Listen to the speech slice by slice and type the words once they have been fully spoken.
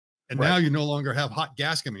And now you no longer have hot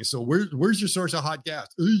gas coming. So where's your source of hot gas?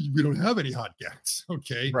 We don't have any hot gas.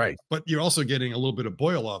 Okay. Right. But you're also getting a little bit of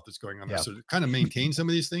boil off that's going on there. So to kind of maintain some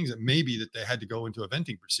of these things, it may be that they had to go into a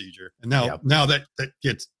venting procedure. And now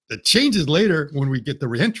that changes later when we get the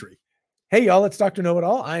reentry. Hey, y'all, it's Dr.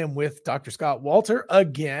 Know-It-All. I am with Dr. Scott Walter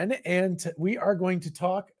again, and we are going to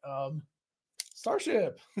talk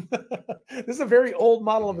Starship. This is a very old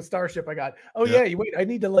model of a Starship I got. Oh, yeah. You wait. I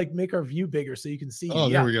need to like make our view bigger so you can see. Oh,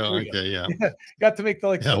 there we go. Okay, yeah. Got to make the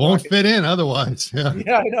like. Yeah, it won't fit in otherwise. Yeah.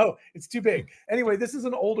 Yeah, I know. It's too big. Anyway, this is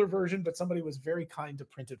an older version, but somebody was very kind to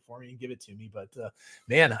print it for me and give it to me. But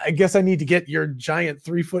man, I guess I need to get your giant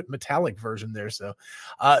 3-foot metallic version there. So,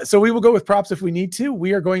 so we will go with props if we need to.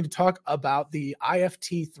 We are going to talk about the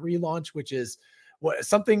IFT-3 launch, which is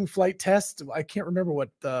something flight test. I can't remember what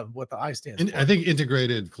the I stands for. I think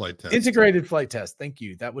integrated flight test. Integrated flight test. Thank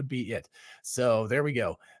you. That would be it. So there we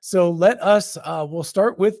go. So let us, we'll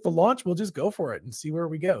start with the launch. We'll just go for it and see where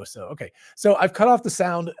we go. So, okay. So I've cut off the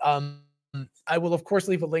sound. I will of course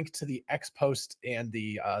leave a link to the X post and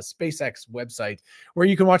the SpaceX website where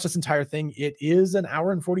you can watch this entire thing. It is an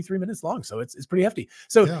hour and 43 minutes long. So it's pretty hefty.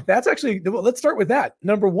 So that's actually, well, let's start with that.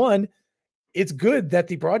 Number one, it's good that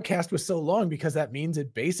the broadcast was so long because that means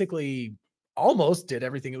it basically almost did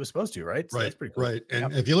everything it was supposed to, right? So right, that's pretty cool. Right.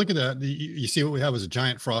 And if you look at that, you see what we have is a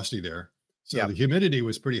giant frosty there. So the humidity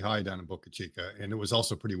was pretty high down in Boca Chica, and it was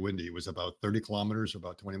also pretty windy. It was about 30 kilometers or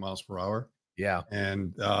about 20 miles per hour. Yeah.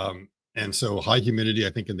 And so high humidity, I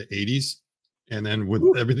think in the 80s. And then with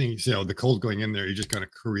everything, the cold going in there, you're just going to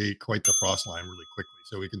create quite the frost line really quickly.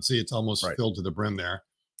 So we can see it's almost filled to the brim there.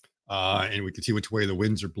 And we can see which way the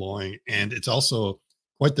winds are blowing. And it's also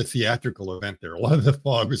quite the theatrical event there. A lot of the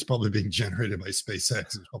fog was probably being generated by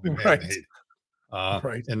SpaceX. It's probably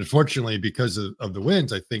man-made. And unfortunately, because of the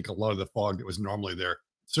winds, I think a lot of the fog that was normally there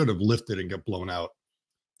sort of lifted and got blown out.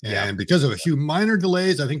 And because of a few minor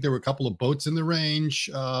delays, I think there were a couple of boats in the range.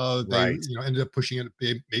 They ended up pushing it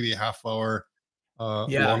maybe a half hour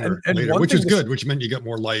longer later, which is good, which meant you got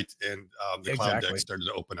more light and the cloud deck started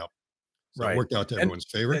to open up. So it worked out to everyone's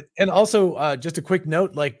favor. And also, just a quick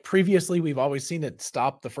note, like previously, we've always seen it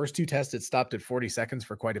stop. The first two tests, it stopped at 40 seconds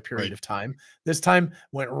for quite a period of time. This time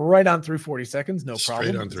went right on through 40 seconds. No problem.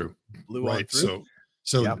 Straight on through. Blew on through.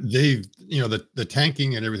 So they've, the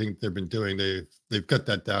tanking and everything they've been doing, they've cut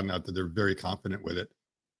that down now that they're very confident with it.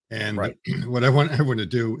 And what I want everyone to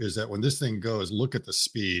do is that when this thing goes, look at the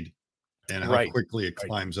speed and how quickly it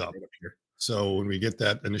climbs up. So when we get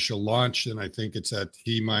that initial launch, then I think it's at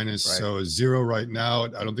T-minus, so 0 right now.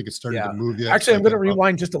 I don't think it's starting to move yet. Actually, I'm going to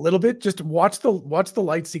rewind just a little bit. Just watch the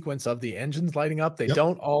light sequence of the engines lighting up. They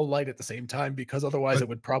don't all light at the same time because otherwise it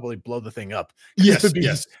would probably blow the thing up.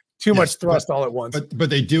 Yes, too much thrust all at once. But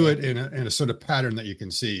they do it in a sort of pattern that you can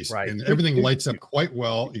see. And everything lights up quite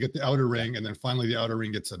well. You get the outer ring, and then finally the outer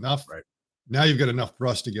ring gets enough. Now you've got enough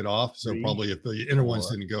thrust to get off. So probably if the inner ones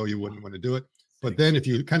didn't go, you wouldn't want to do it. But then if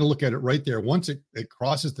you kind of look at it right there, once it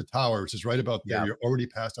crosses the tower, which is right about there, you're already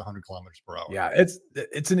past 100 kilometers per hour. Yeah,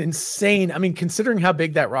 it's an insane, I mean, considering how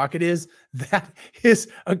big that rocket is, that is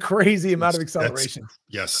a crazy amount of acceleration.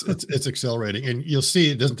 Yes, it's accelerating. And you'll see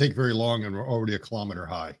it doesn't take very long and we're already a kilometer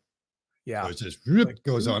high. Yeah. So it's just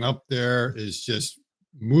goes on up there, is just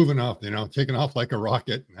moving off, taking off like a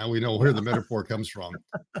rocket. Now we know where the metaphor comes from,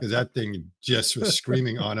 because that thing just was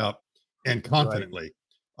screaming on up and confidently.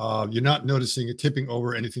 You're not noticing it tipping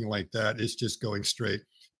over, anything like that. It's just going straight.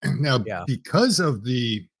 Now, because of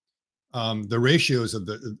the ratios of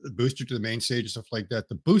the booster to the main stage and stuff like that,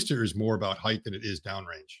 the booster is more about height than it is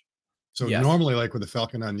downrange. So normally, like with the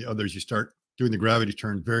Falcon and the others, you start doing the gravity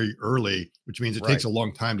turn very early, which means it takes a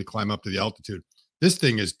long time to climb up to the altitude. This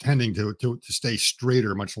thing is tending to stay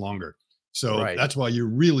straighter much longer. So that's why you're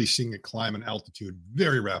really seeing it climb in altitude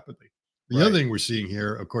very rapidly. The other thing we're seeing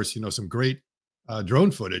here, of course, some great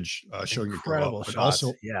drone footage showing incredible but shots.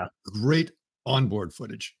 Also great onboard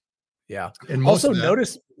footage. Yeah. And also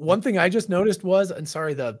notice one thing I just noticed was, and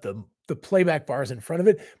sorry, the playback bars in front of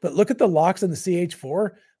it, but look at the locks in the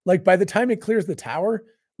CH4. Like by the time it clears the tower,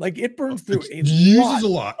 like it burns through a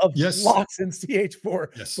lot of locks in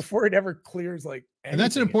CH4 before it ever clears. And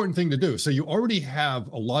that's an important thing to do. So you already have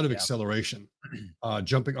a lot of acceleration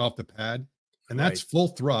jumping off the pad, and that's full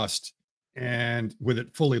thrust and with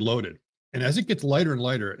it fully loaded. And as it gets lighter and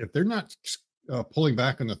lighter, if they're not pulling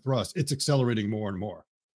back on the thrust, it's accelerating more and more.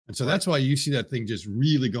 And so that's why you see that thing just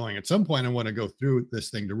really going. At some point, I want to go through this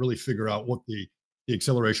thing to really figure out what the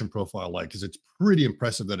acceleration profile like, because it's pretty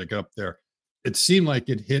impressive that it got up there. It seemed like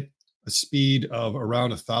it hit a speed of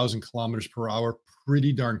around 1,000 kilometers per hour,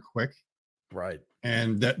 pretty darn quick. Right.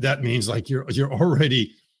 And that means like you're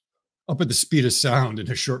already up at the speed of sound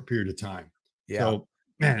in a short period of time. Yeah. So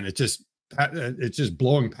man, it's just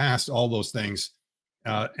blowing past all those things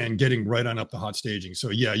and getting right on up the hot staging. So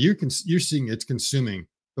yeah, you're seeing it's consuming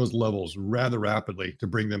those levels rather rapidly to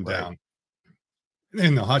bring them Right. down,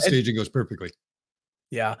 and the hot And staging goes perfectly.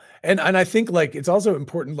 yeah. And I think like it's also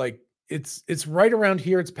important, like it's right around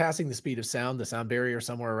here. It's passing the speed of sound, the sound barrier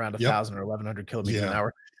somewhere around Yep. 1,000 or 1,100 kilometers an Yeah.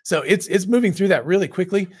 hour. So it's moving through that really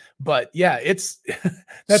quickly. But yeah, it's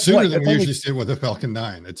that's Sooner what than that's we only usually see with the Falcon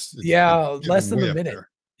 9. yeah, It's less getting than way a up minute. there.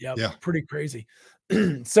 Yep, Yeah. pretty crazy.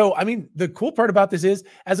 So I mean, the cool part about this is,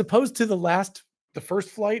 as opposed to the first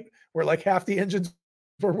flight where like half the engines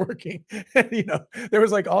were working, you know, there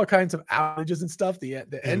was like all kinds of outages and stuff. The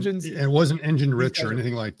And engines, it wasn't engine these rich guys or are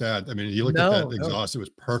anything like that. I mean, you look at that no, no. exhaust, it was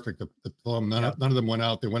perfect. The plumb, none Yep, of, none of them went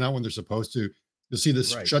out. They went out when they're supposed to. You'll see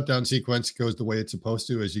this right. shutdown sequence goes the way it's supposed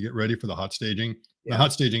to as you get ready for the hot staging. The Yeah.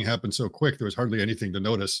 hot staging happened so quick, there was hardly anything to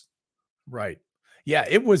notice. Right. Yeah,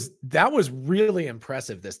 that was really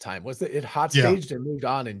impressive this time. Was that it hot Yeah. staged and moved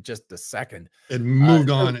on in just a second. It moved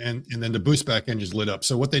So on and then the boost back engines lit up.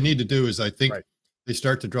 So what they need to do is I think right. they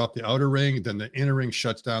start to drop the outer ring, then the inner ring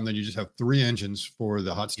shuts down, then you just have 3 engines for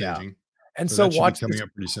the hot Yeah. staging. And So so that should be watch coming this up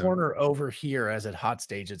pretty soon. corner over here as it hot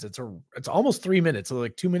stages. It's almost 3 minutes, so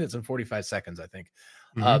like 2 minutes and 45 seconds, I think.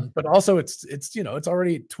 Mhm. But also it's you know, it's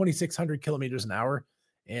already 2,600 kilometers an hour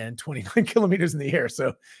and 29 kilometers in the air.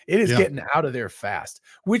 So it is Yeah. getting out of there fast,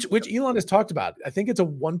 which Elon has talked about. I think it's a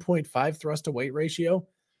 1.5 thrust to weight ratio.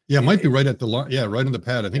 Yeah, it might be It- right at the line. Yeah, right on the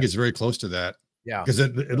pad. I think yeah. it's very close to that Yeah. because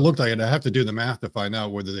it looked like it. I have to do the math to find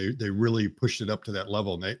out whether they really pushed it up to that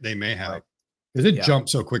level. And they may have Right. because it Yeah. jumped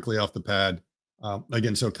so quickly off the pad.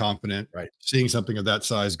 Again, so confident, Right. seeing something of that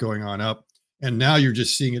size going on up. And now you're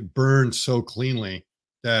just seeing it burn so cleanly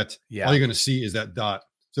that all Yeah. you're going to see is that dot.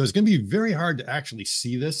 So it's going to be very hard to actually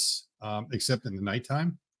see this, except in the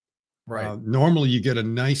nighttime. Right. Normally, you get a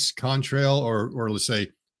nice contrail or let's say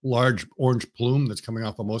large orange plume that's coming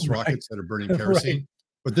off of most Right. rockets that are burning Right. kerosene.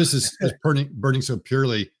 But this is burning so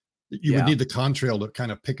purely that you would Yeah. need the contrail to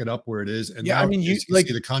kind of pick it up where it is. And Yeah. I now, mean, as you you can like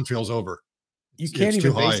see, the contrail's over. you It's can't too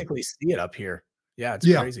even high. basically see it up here. Yeah, it's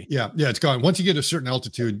Yeah, crazy. yeah, yeah. It's gone. Once you get a certain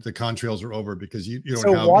altitude, the contrails are over because you don't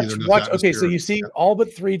So have watch, either enough watch. Okay, so atmosphere. you see all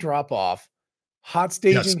but 3 drop off. Hot Yes.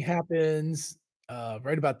 staging happens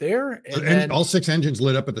right about there, and And then all 6 engines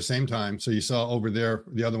lit up at the same time. So you saw over there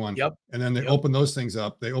the other one, yep, and then they yep. open those things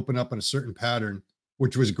up. They open up in a certain pattern,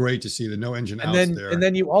 which was great to see the no engine And outs then there. and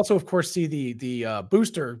then you also, of course, see the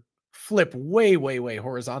booster flip way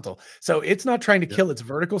horizontal. So it's not trying to Yep. kill its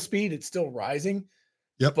vertical speed; it's still rising,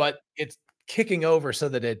 Yep. but it's kicking over so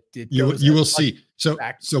that it You goes you as will much see. So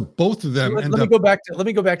back. both of them Let, end let me up. go back to let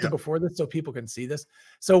me go back to Yeah. before this so people can see this.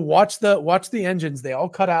 So watch the engines. They all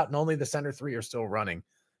cut out and only the center 3 are still running.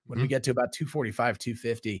 When we Mhm. get to about 245,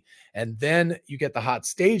 250, and then you get the hot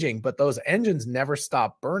staging, but those engines never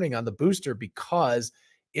stop burning on the booster because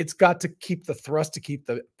it's got to keep the thrust to keep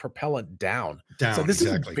the propellant down. So Down, this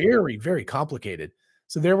exactly. is very complicated.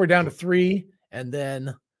 So there we're down to 3, and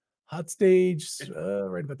then hot stage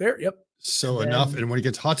right about there. Yep. So And enough. then And when it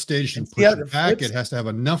gets hot staged and and see how push it it back, flips? it has to have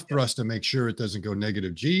enough Yep. thrust to make sure it doesn't go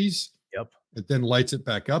negative G's. Yep. It then lights it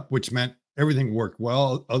back up, which meant everything worked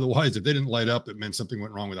well. Otherwise, if they didn't light up, it meant something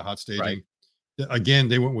went wrong with the hot Right. staging. Again,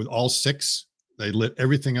 they went with all 6. They lit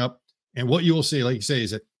everything up. And what you will see, like you say,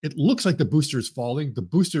 is that it looks like the booster is falling. The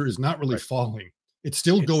booster is not really Right. falling. It's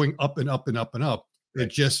still It's going up and up and up and up. It right.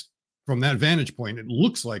 just, from that vantage point, it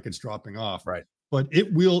looks like it's dropping off, Right. but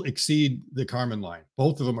it will exceed the Kármán line.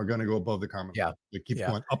 Both of them are going to go above the Kármán Yeah. line. They keep Yeah.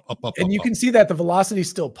 going up, up, up, And up, you up. can see that the velocity is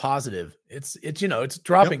still positive. It's you know, it's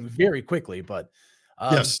dropping very quickly, but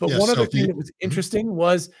Yes, but yes. one So other if thing you, that was Mhm. interesting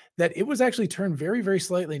was that it was actually turned very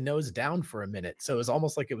slightly nose down for a minute. So it was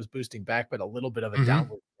almost like it was boosting back, but a little bit of a Mhm.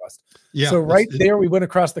 downward thrust. Yeah, So right it's, there, we went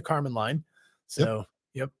across the Kármán line. yep. So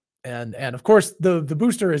yep. And of course the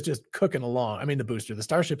booster is just cooking along. I mean the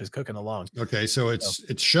Starship is cooking along. Okay, so So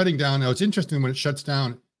it's shutting down. Now it's interesting when it shuts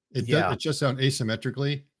down, yeah, it shuts down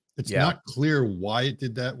asymmetrically. It's yeah, not clear why it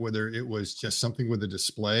did that, whether it was just something with the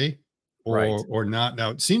display right, or not. Now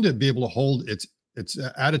it seemed to be able to hold its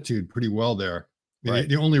attitude pretty well there. I mean, right.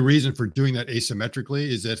 the only reason for doing that asymmetrically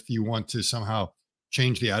is if you want to somehow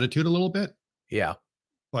change the attitude a little bit, Yeah.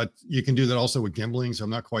 but you can do that also with gimbling. So I'm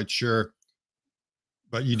not quite sure,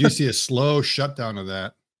 but you do see a slow shutdown of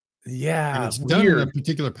that. And Yeah, it's done in a weird.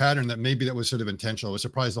 particular pattern that maybe that was sort of intentional. I was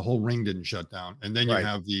surprised the whole ring didn't shut down. And then you Right,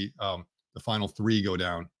 have the final 3 go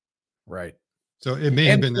down. right. So it may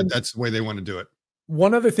have been that And that's the way they want to do it.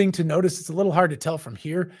 one other thing to notice, it's a little hard to tell from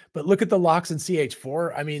here, but look at the locks in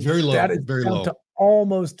CH4. I mean, Very low, that is very down low. to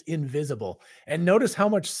almost invisible. And notice how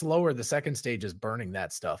much slower the second stage is burning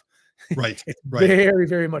that stuff. Right. It's Right. very,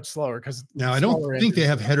 very much slower because Now, I don't smaller think engine. they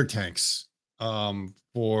have header tanks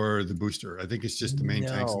for the booster. I think it's just the main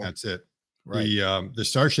tanks and No. that's it. Right. The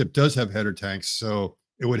Starship does have header tanks, so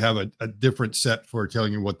it would have a different set for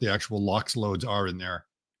telling you what the actual LOX loads are in there,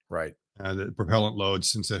 Right. the propellant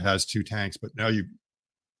loads, since it has 2 tanks. But now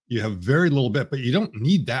you have very little bit, but you don't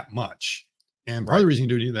need that much. And part of Right. the reason you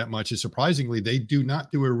don't need that much is, surprisingly, they do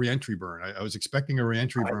not do a reentry burn. I was expecting a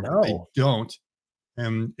reentry I burn, but they know. don't.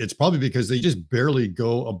 And it's probably because they just barely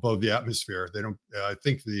go above the atmosphere. They don't, I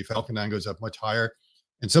think the Falcon 9 goes up much higher.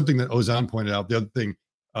 And something that Ozan pointed out, the other thing,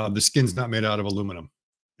 the skin's not made out of aluminum,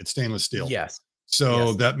 it's stainless steel. Yes. So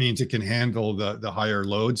Yes. that means it can handle the higher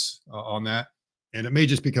loads on that. And it may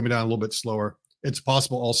just be coming down a little bit slower. It's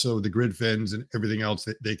possible also the grid fins and everything else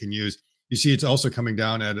that they can use. You see, it's also coming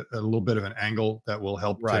down at a little bit of an angle that will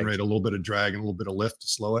help Right. generate a little bit of drag and a little bit of lift to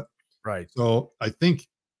slow it. Right. So I think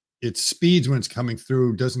its speeds when it's coming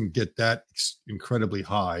through doesn't get that incredibly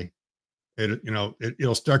high.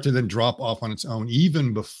 It'll start to then drop off on its own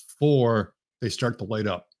even before they start to light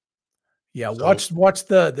up. Yeah. So Watch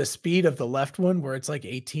the speed of the left one where it's like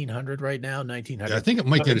 1800 right now, yeah, I 1900. think it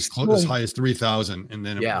might get It's as close as going- high as 3,000, and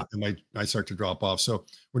then Yeah. it might start to drop off. So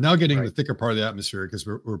we're now getting Right. the thicker part of the atmosphere because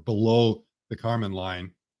we're below the Kármán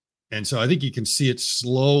line. And so I think you can see it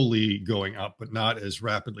slowly going up, but not as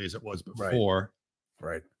rapidly as it was before.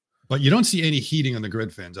 Right. But you don't see any heating on the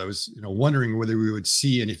grid fins. I was, wondering whether we would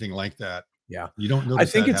see anything like that. Yeah. You don't I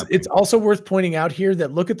notice think that it's happening. also worth pointing out here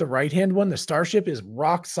that look at the right-hand one. The Starship is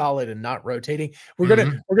rock solid and not rotating. We're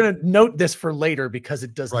gonna note this for later because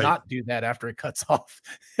it does Right. not do that after it cuts off.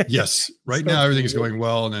 Yes. Right So now it's everything's weird. going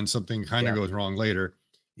well, and then something kind of Yeah. goes wrong later.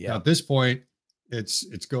 Now, Yeah. at this point, it's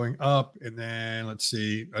going up, and then let's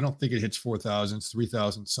see. I don't think it hits 4,000. It's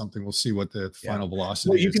 3,000 something. We'll see what the Yeah. final velocity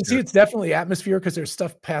Well, you is can see here. it's definitely atmosphere because there's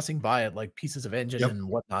stuff passing by it, like pieces of engine Yep. and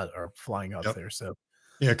whatnot are flying up Yep. there. So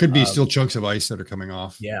Yeah, it could be um, still chunks of ice that are coming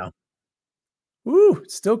off. yeah. Ooh,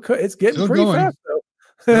 it's getting Still pretty going. fast though.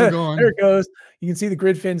 Still going. There it goes. You can see the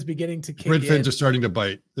grid fins beginning to kick Grid fins in. are starting to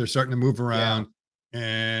bite. They're starting to move around.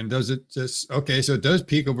 And does it just okay? So it does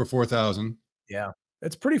peak over 4,000. Yeah,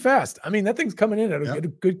 it's pretty fast. I mean, that thing's coming in at Yep. a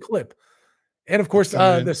good clip. And of course,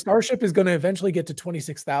 coming in. the Starship is going to eventually get to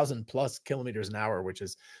 26,000 plus kilometers an hour, which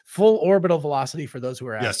is full orbital velocity for those who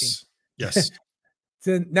are asking. Yes. Yes.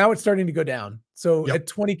 So now it's starting to go down. So Yep. at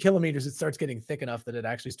 20 kilometers, it starts getting thick enough that it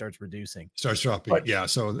actually starts reducing. Starts dropping. But Yeah.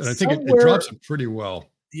 So and I think it somewhere- drops it pretty well.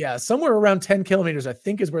 Yeah, somewhere around 10 kilometers, I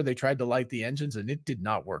think, is where they tried to light the engines, and it did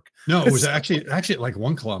not work. No, it was So- actually at like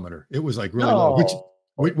 1 kilometer. It was like really low,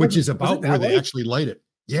 which Was is it about that where they late? actually light it.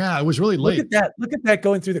 Yeah, it was really Look late. at that. Look at that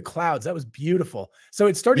going through the clouds. That was beautiful. So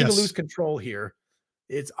it's starting to Yes. lose control here.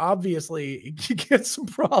 It's obviously you get some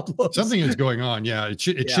problems. Something is going on. Yeah, it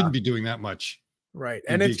Yeah. shouldn't be doing that much. Right.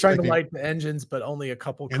 You'd And be it's trying to expecting- light the engines, but only a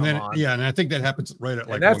couple And come then on. yeah, and I think that happens right at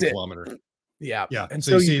like that's 1 it. kilometer. Yeah. Yeah. And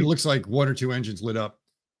so you see, can- it looks like 1 or 2 engines lit up,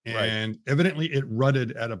 Right. and evidently it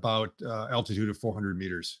rutted at about altitude of 400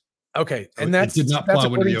 meters. okay. So And it did not that's plow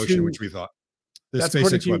into according the ocean, to- which we thought. The that's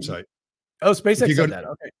according SpaceX to- website. Oh, SpaceX you go said to- that.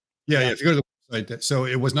 Okay. Yeah, Yeah. yeah. If you go to the website, so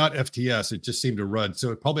it was not FTS. It just seemed to rud.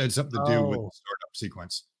 So it probably had something to do with Oh. the startup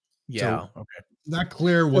sequence. Yeah. Okay. Not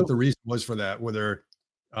clear what So- the reason was for that. Whether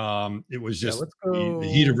it was Yeah, just let's the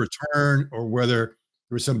heat of go- return, or whether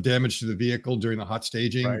there was some damage to the vehicle during the hot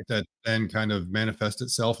staging Right. that then kind of manifested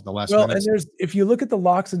itself in the last Well, and minutes. there's if you look at the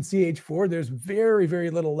locks in CH4, there's very, very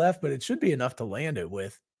little left, but it should be enough to land it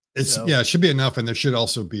with. It's so- yeah, it should be enough, and there should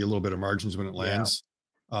also be a little bit of margins when it Yeah. lands.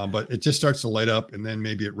 But it just starts to light up, and then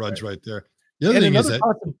maybe it runs right there. The other And thing is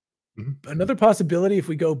another that Mhm. another possibility, if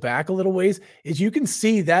we go back a little ways, is you can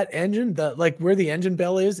see that engine, like where the engine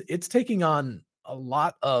bell is, it's taking on a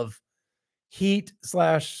lot of heat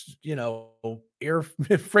slash, air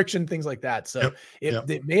friction, things like that. So Yep, it, yep.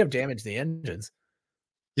 it may have damaged the engines.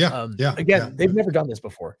 yeah, yeah. Again, yeah. they've never done this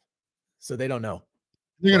before, so they don't know.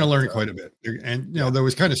 They're going to But, learn quite a bit. And, there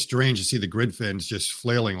was kind of strange to see the grid fins just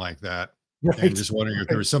flailing like that. And just wondering if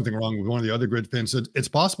there was something wrong with one of the other grid fins. So it's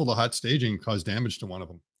possible the hot staging caused damage to one of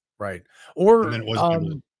them. Right. Or And then it wasn't able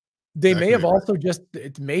to they may have activate also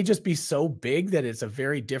it may just be so big that it's a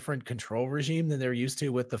very different control regime than they're used to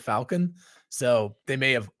with the Falcon. So they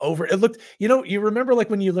may have it looked, you remember like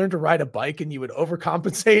when you learned to ride a bike and you would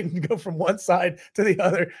overcompensate and go from one side to the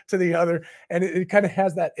other. And it kind of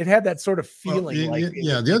has that, it had that sort of feeling.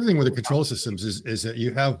 The other thing with the control systems is that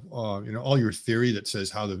you have, all your theory that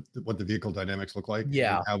says what the vehicle dynamics look like.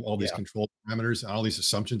 Yeah. You have all these control parameters and all these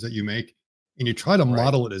assumptions that you make, and you try to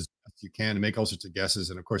model it as best you can to make all sorts of guesses.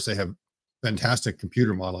 And of course they have fantastic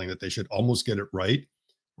computer modeling that they should almost get it right.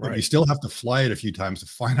 But you still have to fly it a few times to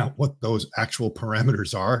find out what those actual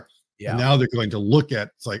parameters are. And Yeah. now they're going to look at,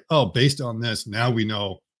 it's like, oh, based on this, now we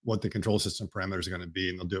know what the control system parameters are going to be,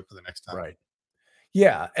 and they'll do it for the next time. Right.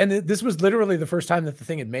 Yeah. And this was literally the first time that the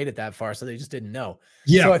thing had made it that far. So they just didn't know.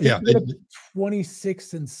 So Yeah, I think yeah. we get up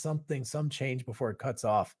 26 and something, some change before it cuts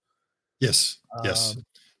off. Yes, yes. Um,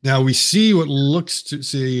 Now we see what looks to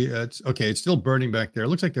see, it's okay, it's still burning back there. It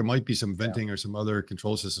looks like there might be some venting or some other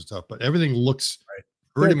control system stuff, but everything looks right.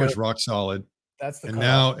 There pretty it much goes. rock solid. That's the And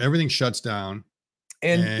cutoff. now everything shuts down.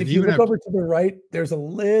 And And if you even look after, over to the right, there's a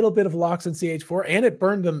little bit of LOX in CH4, and it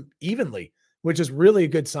burned them evenly, which is really a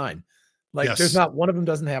good sign. Like there's yes, not one of them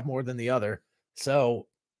doesn't have more than the other. So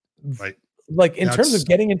right. like in terms That's of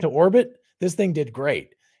getting into orbit, this thing did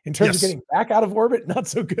great. In terms of yes, getting back out of orbit, not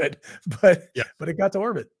so good, but yeah, it got to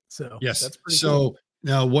orbit. So yes. that's pretty cool. So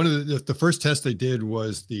now one of the first test they did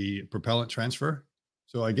was the propellant transfer.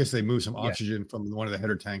 So I guess they moved some Yeah, oxygen from one of the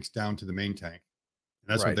header tanks down to the main tank. And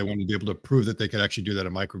that's what right. they wanted to be able to prove that they could actually do that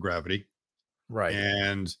in microgravity. Right.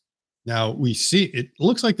 And now we see it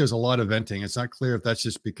looks like there's a lot of venting. It's not clear if that's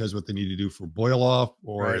just because what they need to do for boil off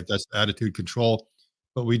or Right. if that's attitude control.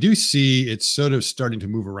 But we do see it's sort of starting to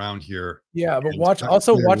move around here. Yeah, but And it's watch not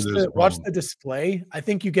also clear watch whether there's a watch problem. the display. I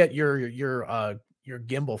think you get your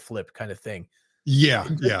gimbal flip kind of thing. Yeah,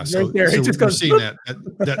 And yeah. right So there, it just we're goes seeing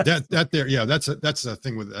that there. Yeah, that's a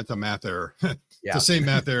thing with that's a math error. It's yeah, the same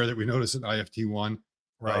math error that we noticed in IFT1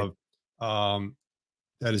 right. of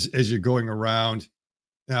that is as you're going around.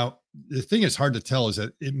 Now, the thing is hard to tell is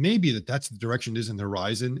that it may be that that's the direction it is in the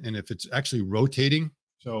horizon, and if it's actually rotating,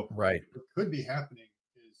 so Right. what could be happening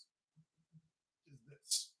is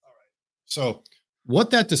this. All right. So what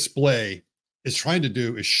that display is trying to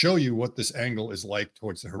do is show you what this angle is like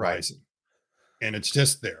towards the Right. horizon, and it's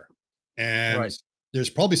just there. And Right. there's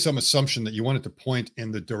probably some assumption that you want it to point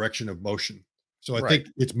in the direction of motion. So I Right.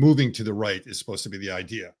 think it's moving to the right is supposed to be the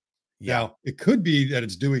idea. Yeah. Now, it could be that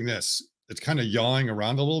it's doing this. It's kind of yawing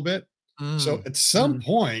around a little bit. So Mm, at some mm,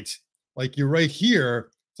 point, like you're right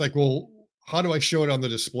here, it's like, well, how do I show it on the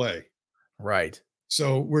display? right.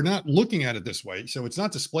 So we're not looking at it this way. So it's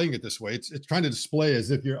not displaying it this way. It's trying to display as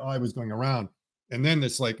if your eye was going around. And then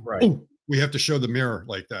it's like, Right. oh, we have to show the mirror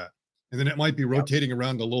like that. And then it might be Yeah. rotating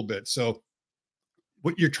around a little bit. So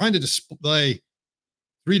what you're trying to display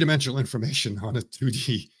three-dimensional information on a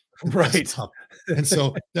 2D Right. desktop. And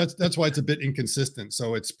so that's why it's a bit inconsistent.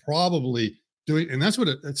 So it's probably doing, and that's what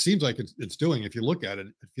it seems like it's doing. If you look at it,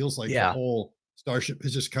 it feels like the Yeah. whole Starship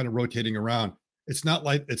is just kind of rotating around. It's not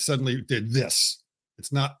like it suddenly did this.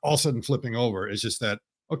 It's not all of a sudden flipping over. It's just that,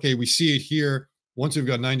 okay, we see it here. Once we've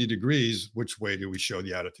got 90 degrees, which way do we show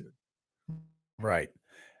the attitude? Right.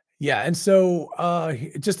 Yeah. And so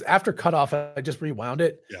just after cutoff, I just rewound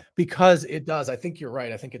it Yeah. because it does. I think you're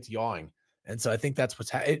right. I think it's yawing. And so I think that's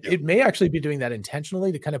what's it, Yeah. it may actually be doing that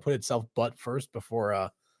intentionally to kind of put itself butt first before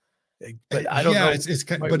but I don't Yeah, know. it's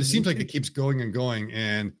kind, Might but it seems like rotate. it keeps going and going.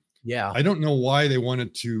 And Yeah. I don't know why they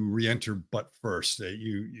wanted to re-enter butt first.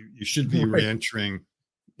 You should be Right. re-entering,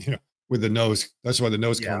 with the nose. That's why the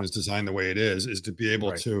nose Yeah. cone is designed the way it is to be able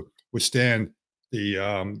Right. to withstand the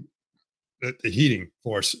heating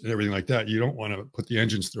force and everything like that. You don't want to put the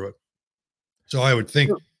engines through it. So I would think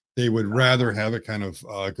Sure. they would rather have it kind of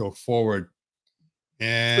go forward.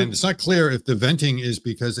 And Sure. it's not clear if the venting is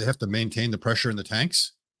because they have to maintain the pressure in the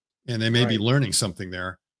tanks, and they may be Right. learning something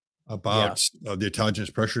there Yeah. about the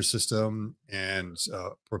autogenous pressure system and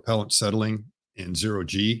propellant settling in zero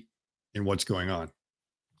G and what's going on.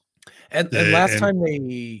 And last And time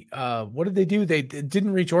they what did they do? They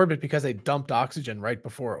didn't reach orbit because they dumped oxygen right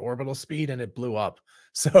before orbital speed and it blew up.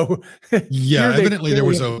 So yeah, here they evidently there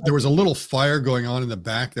clearly was a little fire going on in the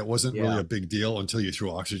back that wasn't really yeah, a big deal until you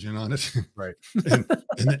threw oxygen on it. right.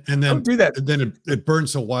 and and Don't do that. then it burned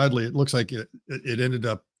so wildly it looks like it ended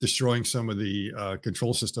up destroying some of the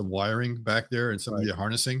control system wiring back there and some of Right. the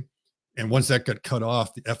harnessing. And once that got cut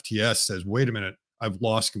off, the FTS says, wait a minute, I've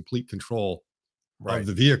lost complete control of Right.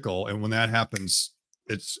 the vehicle. And when that happens,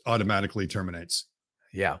 it's automatically terminates.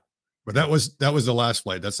 Yeah. But that was the last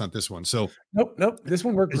flight. That's not this one. So Nope, nope. This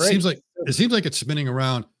one worked it great. seems like it's spinning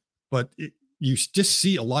around, but you just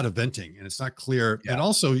see a lot of venting and it's not clear. Yeah. And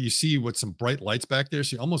also you see what some bright lights back there.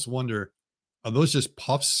 So you almost wonder, are those just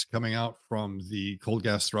puffs coming out from the cold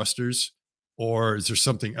gas thrusters, or is there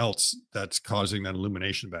something else that's causing that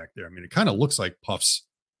illumination back there? I mean, it kind of looks like puffs,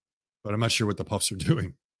 but I'm not sure what the puffs are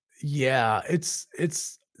doing. Yeah, it's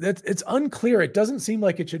unclear. It doesn't seem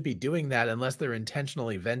like it should be doing that unless they're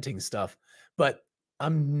intentionally venting stuff. But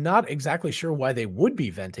I'm not exactly sure why they would be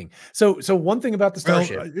venting. So one thing about the Well,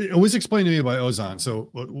 Starship. it was explained to me by Ozon. So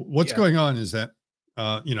what's Yeah. going on is that,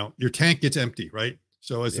 your tank gets empty, right?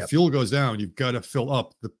 So as the Yep. fuel goes down, you've got to fill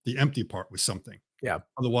up the empty part with something. Yeah.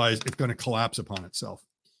 Otherwise, it's going to collapse upon itself.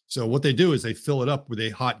 So what they do is they fill it up with a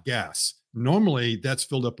hot gas. Normally, that's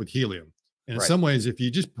filled up with helium. And in Right. some ways, if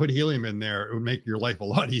you just put helium in there, it would make your life a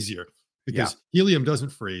lot easier because helium doesn't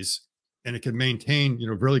freeze and it can maintain,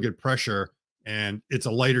 really good pressure, and it's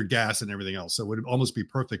a lighter gas and everything else. So it would almost be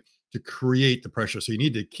perfect to create the pressure. So you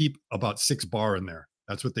need to keep about 6 bar in there.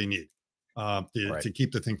 That's what they need to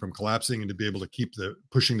keep the thing from collapsing and to be able to keep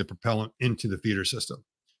pushing the propellant into the feeder system.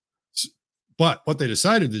 But what they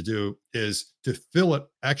decided to do is to fill it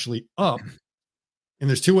actually up. And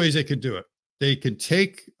there's 2 ways they could do it. They could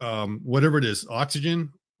take whatever it is,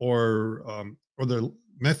 oxygen or the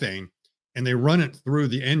methane, and they run it through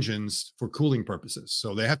the engines for cooling purposes.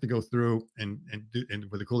 So they have to go through and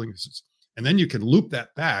with the cooling systems. And then you can loop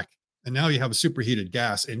that back, and now you have a superheated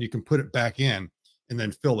gas, and you can put it back in and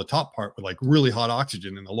then fill the top part with like really hot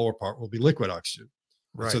oxygen, and the lower part will be liquid oxygen.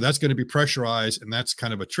 Right. So that's going to be pressurized, and that's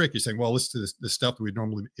kind of a trick. You're saying, well, let's do this stuff that we'd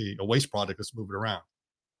normally be a waste product. Let's move it around.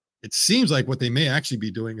 It seems like what they may actually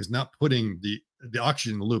be doing is not putting the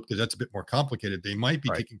oxygen in the loop, because that's a bit more complicated. They might be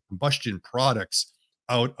taking combustion products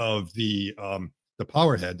out of the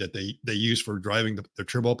power head that they use for driving the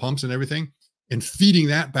turbo pumps and everything, and feeding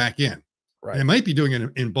that back in. Right. And it might be doing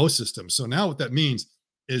it in both systems. So now what that means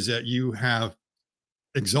is that you have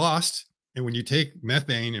exhaust, and when you take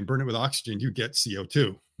methane and burn it with oxygen, you get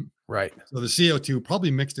CO2. Right. So the CO2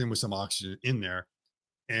 probably mixed in with some oxygen in there.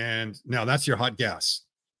 And now that's your hot gas.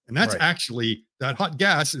 And that's actually, that hot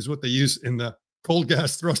gas is what they use in the cold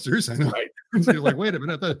gas thrusters. I know. Right. So you're like, wait a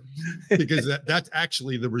minute, because that's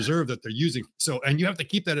actually the reserve that they're using. So, and you have to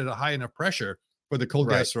keep that at a high enough pressure for the cold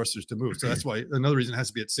gas thrusters to move. So that's why another reason it has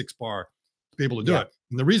to be at 6 bar to be able to do it.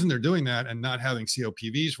 And the reason they're doing that and not having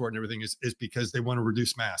COPVs for it and everything is because they want to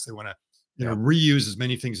reduce mass. They want to, reuse as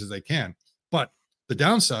many things as they can. But the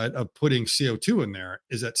downside of putting CO2 in there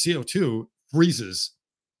is that CO2 freezes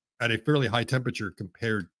at a fairly high temperature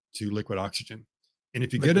compared to liquid oxygen. And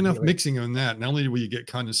if you get enough mixing on that, not only will you get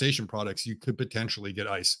condensation products, you could potentially get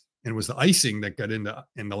ice. And it was the icing that got in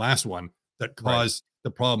the last one that caused the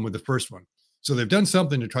problem with the first one. So they've done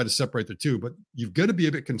something to try to separate the two, but you've got to be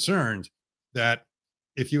a bit concerned that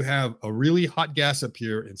if you have a really hot gas up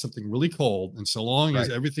here and something really cold, and so long as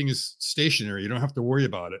everything is stationary, you don't have to worry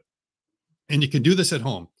about it. And you can do this at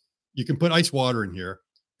home. You can put ice water in here,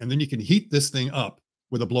 and then you can heat this thing up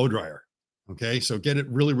with a blow dryer. Okay. So get it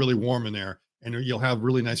really, really warm in there, and you'll have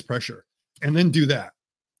really nice pressure, and then do that.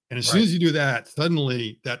 And as soon as you do that,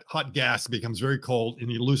 suddenly that hot gas becomes very cold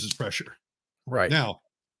and it loses pressure. Right. Now,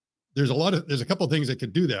 there's a couple of things that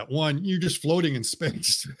could do that. One, you're just floating in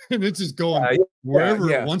space and it's just going wherever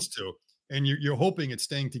it wants to. And you're hoping it's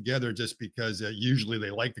staying together just because usually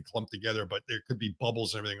they like to clump together, but there could be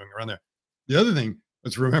bubbles and everything going around there. The other thing,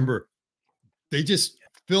 let's remember, they just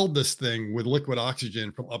filled this thing with liquid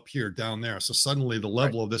oxygen from up here down there. So suddenly the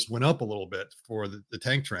level of this went up a little bit for the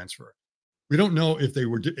tank transfer. We don't know if they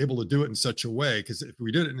were able to do it in such a way, because if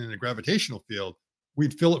we did it in a gravitational field,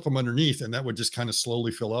 we'd fill it from underneath and that would just kind of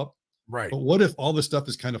slowly fill up. Right. But what if all this stuff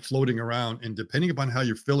is kind of floating around, and depending upon how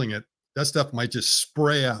you're filling it, that stuff might just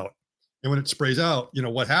spray out. And when it sprays out,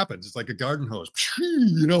 what happens? It's like a garden hose,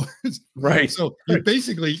 right. So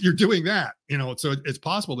you're doing that, so it's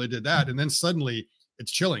possible they did that. And then suddenly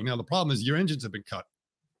it's chilling. Now, the problem is your engines have been cut.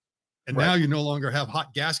 And now you no longer have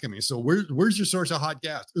hot gas coming. So where's your source of hot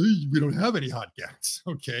gas? We don't have any hot gas.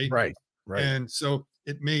 Okay. Right. And so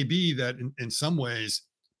it may be that in some ways,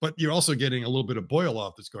 but you're also getting a little bit of boil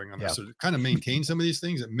off that's going on there. So to kind of maintain some of these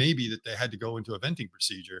things, it may be that they had to go into a venting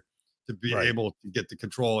procedure to be able to get the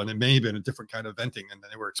control. And it may have been a different kind of venting than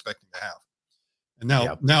they were expecting to have. And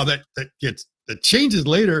now that changes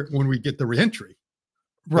later when we get the reentry.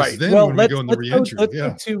 Right. Then when we go in the reentry, let's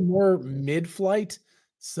go to more mid-flight.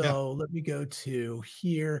 So let me go to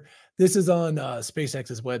here. This is on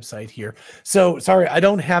SpaceX's website here. So sorry, I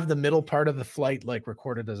don't have the middle part of the flight like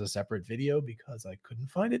recorded as a separate video because I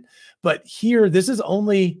couldn't find it. But here, this is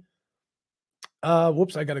only,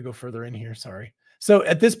 whoops, I got to go further in here. Sorry. So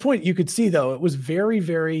at this point, you could see though, it was very,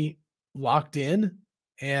 very locked in.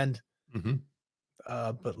 And,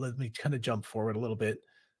 but let me kind of jump forward a little bit.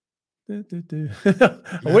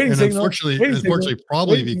 Unfortunately,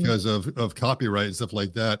 probably because of copyright and stuff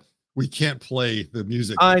like that, we can't play the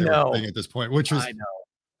music I know at this point, which is,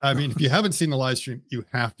 I mean, if you haven't seen the live stream, you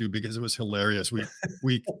have to, because it was hilarious. We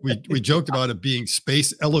joked about it being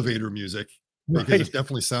space elevator music because it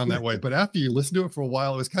definitely sounded that way. But after you listen to it for a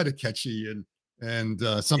while, it was kind of catchy and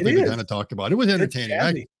something to kind of talk about. It was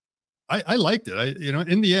entertaining. I liked it.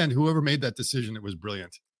 In the end, whoever made that decision, it was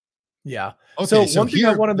brilliant. Yeah. Okay, so one thing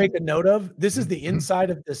I want to make a note of, this is the inside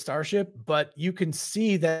of the Starship, but you can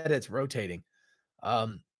see that it's rotating.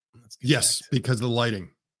 Let's get back Yes, to, because of the lighting.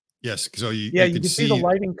 Yes, so yeah, you you could can see the see.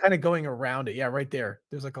 lighting kind of going around it. Yeah, right there.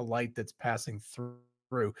 There's like a light that's passing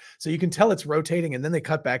through. So you can tell it's rotating and then they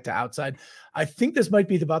cut back to outside. I think this might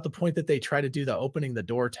be about the point that they try to do the opening the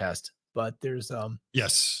door test, but there's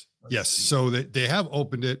Yes, let's yes. see. So they have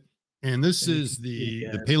opened it, and this And you can is see the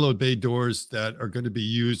again. payload bay doors that are going to be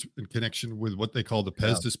used in connection with what they call the Yeah,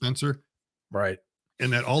 PEZ dispenser, right.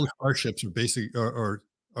 and that all the starships are basic or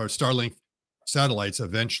Starlink satellites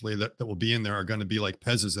eventually that will be in there are going to be like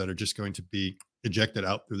PEZs that are just going to be ejected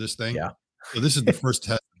out through this thing. Yeah. So this is the first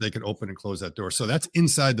test that they can open and close that door. So that's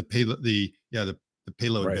inside the payload, the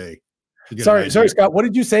payload Right. bay to get an Sorry, idea. Scott. What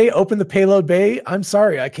did you say? Open the payload bay? I'm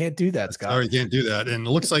sorry, I can't do that, Scott. Sorry, you can't do that. And it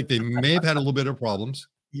looks like they may have had a little bit of problems.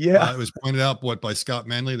 Yeah, It was pointed out by Scott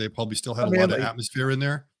Manley. They probably still had oh, a lot of Manley. atmosphere in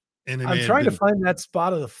there, and they I'm may have trying to been. find that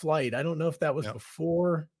spot of the flight. I don't know if that was Yeah,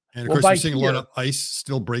 before. and of Well, course we're by seeing a lot here, of ice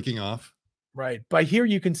still breaking off. right? By here,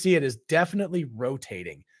 you can see it is definitely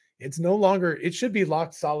rotating. It's no longer. It should be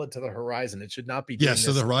locked solid to the horizon. It should not be Yeah, doing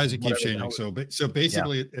so the this. horizon keeps Whatever the changing. hell. So Yeah,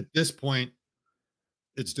 basically, at this point,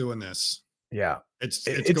 it's doing this. yeah. It's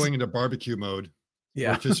It's going into barbecue mode,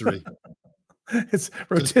 yeah. rotisserie. It's So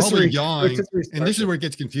it's probably rotisserie. yawing, Rotisserie and this is Starship. where it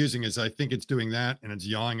gets confusing. Is I think it's doing that and it's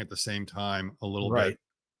yawing at the same time a little bit. Right.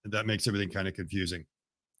 And that makes everything kind of confusing.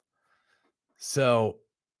 So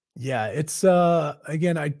yeah, it's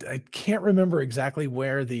again, I can't remember exactly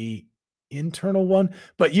where the internal one,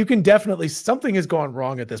 but you can definitely something has gone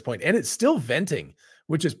wrong at this point, and it's still venting,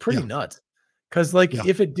 which is pretty Yeah, nuts. Because like yeah.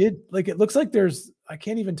 if it did, like it looks like there's I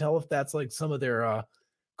can't even tell if that's like some of their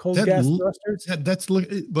cold That gas l- thrusters. that's look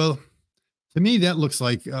well to me. That looks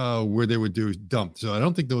like where they would do dump. So I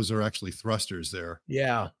don't think those are actually thrusters there.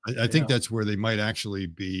 Yeah, I think yeah, that's where they might actually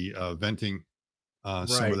be venting some of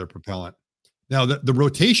right. their propellant. Now, the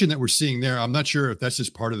rotation that we're seeing there, I'm not sure if that's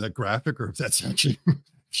just part of that graphic or if that's actually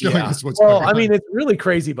showing Yeah. us what's Well, going I mean, on. it's really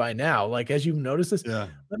crazy by now. Like as you notice this, Yeah.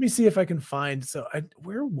 let me see if I can find. So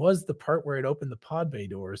where was the part where it opened the pod bay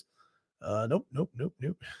doors? Nope, nope, nope,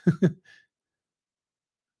 nope.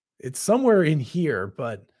 It's somewhere in here,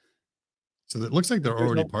 but So it looks like they're there's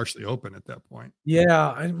already no. partially open at that point.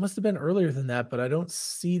 Yeah, it must have been earlier than that, but I don't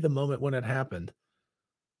see the moment when it happened.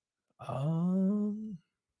 Um,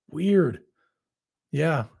 Weird.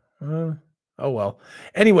 Yeah. Uh, oh well.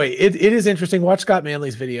 Anyway, it is interesting. Watch Scott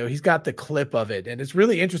Manley's video. He's got the clip of it, and it's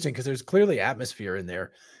really interesting because there's clearly atmosphere in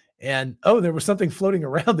there. And oh, there was something floating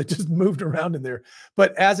around that just moved around in there.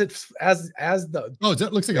 But as the Oh,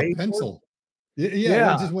 that looks like a bay doors, pencil. Yeah, when it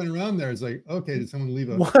yeah, just went around there, it's like, okay, did someone leave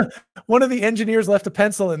a? one of the engineers left a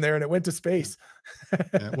pencil in there, and it went to space.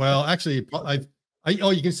 Yeah, well, actually,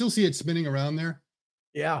 oh, you can still see it spinning around there.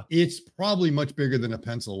 Yeah. It's probably much bigger than a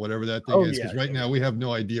pencil, whatever that thing Oh is, yeah. because right Yeah. now we have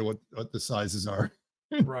no idea what the sizes are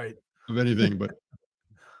Right. of anything. But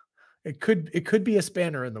It could be a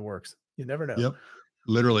spanner in the works. You never know. yep,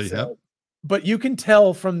 literally, yep. So, but you can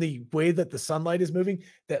tell from the way that the sunlight is moving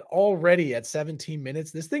that already at 17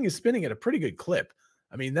 minutes, this thing is spinning at a pretty good clip.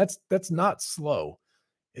 I mean, that's not slow.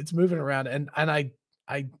 It's moving around, and I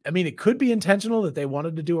mean, it could be intentional that they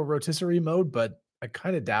wanted to do a rotisserie mode, but I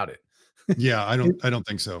kind of doubt it. Yeah, It- I don't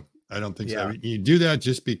think so. I don't think so. I yeah, mean, you do that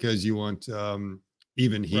just because you want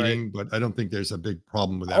even right. heating, but I don't think there's a big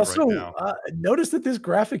problem with that right Also, now. notice that this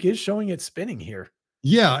graphic is showing it spinning here.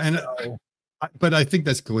 Yeah, and So, but I think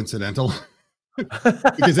that's coincidental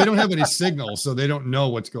because they don't have any signal, so they don't know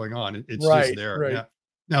what's going on. It's just right, there. right. Yeah.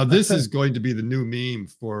 Now this is going to be the new meme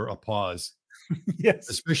for a pause, Yes.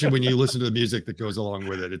 especially when you listen to the music that goes along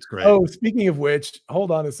with it. It's great. Oh, speaking of which,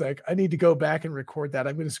 hold on a sec. I need to go back and record that.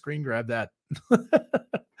 I'm going to screen grab that.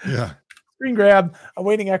 Yeah. Screen grab,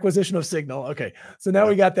 awaiting acquisition of signal. Okay. So now Yeah.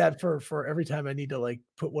 we got that for every time I need to like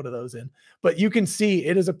put one of those in. But you can see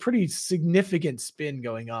it is a pretty significant spin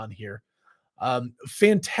going on here.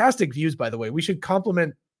 Fantastic views, by the way. We should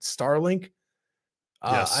compliment Starlink.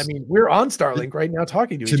 I Yes. mean, we're on Starlink right now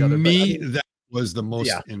talking to To each other, but I me, mean, that was the yeah,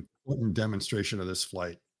 most important demonstration of this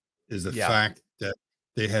flight is the yeah, fact that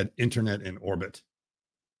they had internet in orbit.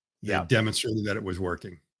 They yeah. demonstrated that it was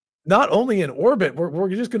working. Not only in orbit, we're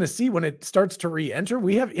just going to see when it starts to re-enter,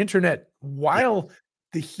 we have internet Yeah. while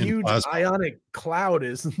the In huge plasma. ionic cloud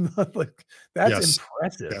is not like that's Yes.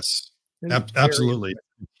 impressive. Yes. It is very Absolutely.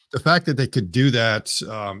 The fact that they could do that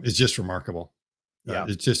is just remarkable. yeah.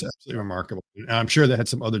 It's just absolutely remarkable. And I'm sure they had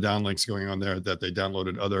some other downlinks going on there that they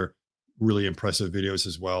downloaded other really impressive videos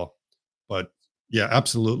as well. But yeah,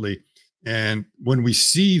 absolutely. And when we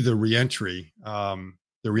see the reentry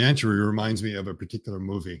reminds me of a particular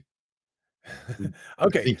movie. I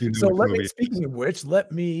Okay. think you know So which let me movie it is. speaking of which,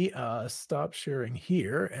 let me stop sharing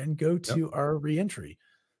here and go Yep. to our reentry.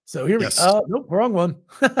 So here we Yes. nope, wrong one.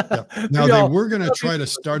 Yeah. Now they were going to try to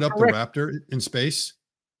start up the correct. Raptor in space,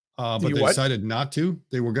 Do but you they what? decided not to.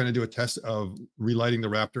 They were going to do a test of relighting the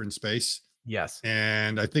Raptor in space. Yes.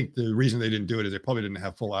 And I think the reason they didn't do it is they probably didn't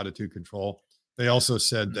have full attitude control. They also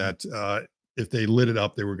said Mhm. that if they lit it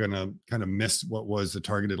up, they were going to kind of miss what was the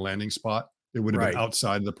targeted landing spot. It would have been Right.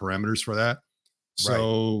 outside the parameters for that. Right.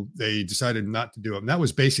 So they decided not to do it. And that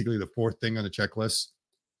was basically the fourth thing on the checklist.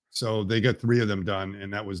 So they got 3 of them done.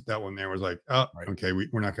 And that one there was like, oh, Right. okay,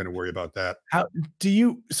 we're not going to worry about that. How do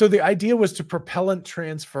you so the idea was to propellant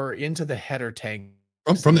transfer into the header tank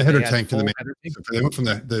From the that they header had tank to the full main. header tank? So they went from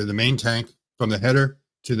the main tank, from the header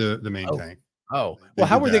to the main Oh, tank. oh. They Well,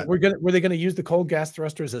 how did were they that. were they gonna use the cold gas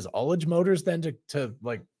thrusters as ullage motors then to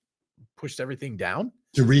like push everything down?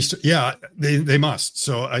 To restart, yeah, they must.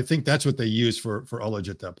 So I think that's what they use for ullage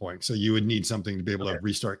at that point. So you would need something to be able to Okay. have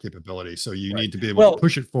restart capability. So you Right. need to be able Well, to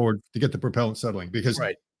push it forward to get the propellant settling. Because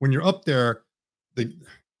right. when you're up there,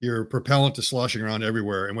 your propellant is sloshing around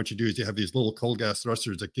everywhere. And what you do is you have these little cold gas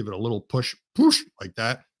thrusters that give it a little push like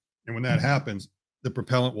that. And when that happens, the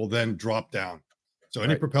propellant will then drop down. So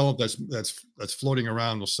any Right. propellant that's floating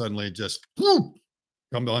around will suddenly just come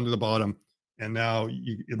onto the bottom. And now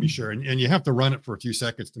you'll be sure. And you have to run it for a few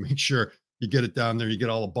seconds to make sure you get it down there, you get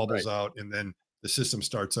all the bubbles Right. out, and then the system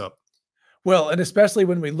starts up. Well, and especially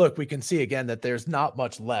when we look, we can see again that there's not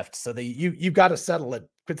much left. So you've got to settle it.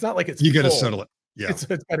 It's not like it's You got to full. settle it. Yeah.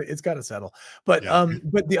 It's got to settle. But Yeah.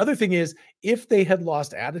 but the other thing is, if they had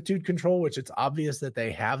lost attitude control, which it's obvious that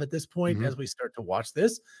they have at this point Mhm. as we start to watch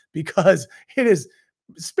this, because it is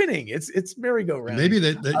spinning. It's merry-go-round. Maybe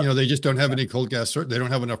they just don't have any cold gas. They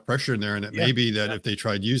don't have enough pressure in there. And it Yeah, may be that yeah. if they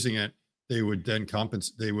tried using it, they would then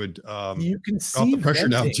compensate. They would You can drop see the pressure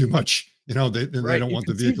down venting. too much. They Right, don't you want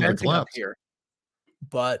the can see vehicle to venting up collapse. here.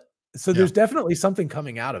 But so Yeah. there's definitely something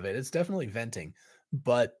coming out of it. It's definitely venting.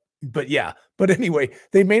 But yeah. But anyway,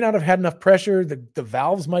 they may not have had enough pressure. The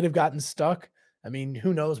valves might have gotten stuck. I mean,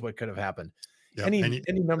 who knows what could have happened? Yeah. Any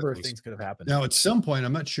number of things could have happened. Now, at some point,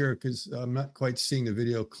 I'm not sure because I'm not quite seeing the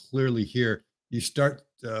video clearly here. You start,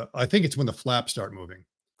 I think it's when the flaps start moving.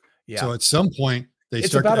 So Yeah. at some point, they It's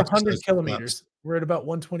start to about exercise 100 the kilometers. flaps. We're at about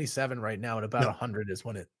 127 right now, and about Yeah. 100 is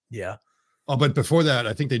when it yeah. Oh, but before that,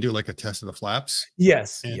 I think they do like a test of the flaps.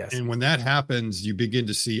 Yes, And yes. and when that happens, you begin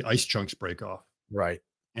to see ice chunks break off. Right.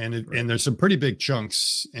 And Right. and there's some pretty big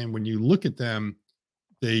chunks. And when you look at them,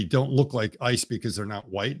 they don't look like ice because they're not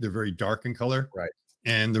white. They're very dark in color. Right.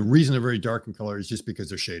 And the reason they're very dark in color is just because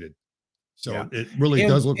they're shaded. Yeah. So it really And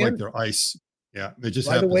does look like and they're ice. Yeah. It just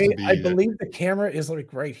by the happens way, to I be that. believe the camera is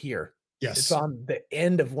like right here. It's Yes. on the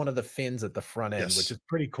end of one of the fins at the front end, which Yes. is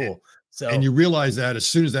pretty And, cool. and So, you realize that as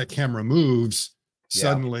soon as that camera moves, yeah,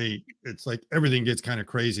 suddenly it's like everything gets kind of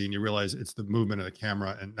crazy and you realize it's the movement of the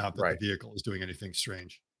camera and not that right. the vehicle is doing anything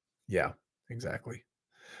strange. Yeah, exactly.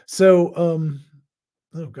 So,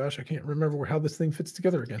 oh gosh, I can't remember how this thing fits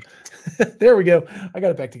together again. There we go. I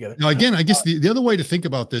got it back together. Now, again, I guess the other way to think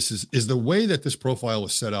about this is the way that this profile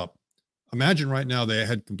was set up. Imagine right now they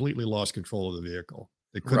had completely lost control of the vehicle.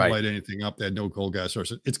 They couldn't Right. light anything up. They had no cold gas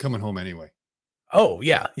source. It's coming home anyway. Oh,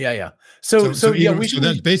 yeah, yeah, yeah. So yeah, we So should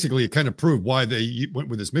that's basically kind of proved why they went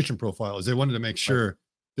with this mission profile is they wanted to make right. sure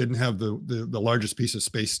they didn't have the largest piece of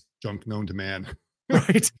space junk known to man.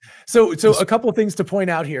 Right. So a couple of things to point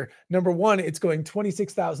out here. Number one, it's going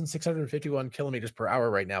 26,651 kilometers per hour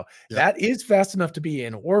right now. Yeah. That is fast enough to be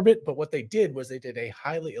in orbit, but what they did was they did a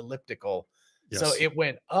highly elliptical. So Yes. it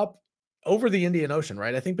went up over the Indian Ocean,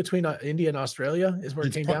 right? I think between India and Australia is where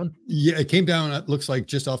it came down. Yeah, it came down. It looks like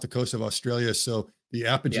just off the coast of Australia. So the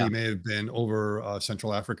apogee Yeah. may have been over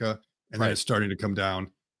Central Africa, and then Right. it's starting to come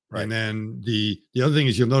down. Right. And then the other thing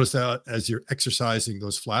is you'll notice that as you're exercising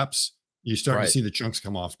those flaps, you start to Right. see the chunks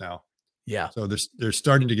come off now. Yeah. So they're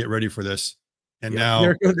starting to get ready for this. And Yeah.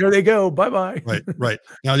 now, There they go. Bye-bye. right.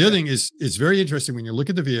 Now the other thing is it's very interesting when you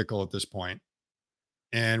look at the vehicle at this point,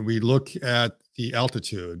 and we look at the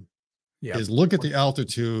altitude. Yeah. Is look at the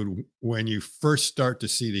altitude when you first start to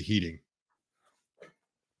see the heating.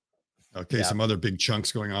 Okay, Yeah. some other big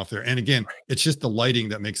chunks going off there. And again, it's just the lighting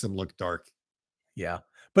that makes them look dark. Yeah.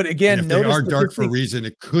 But And again, if they notice are that dark this for a thing- reason,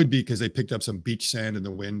 it could be because they picked up some beach sand in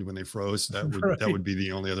the wind when they froze. That Right. would be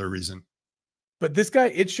the only other reason. But this guy,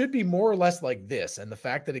 it should be more or less like this, and the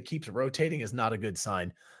fact that it keeps rotating is not a good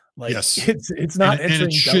sign. Like Yes. it's not And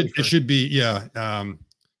entering it belly should be, yeah.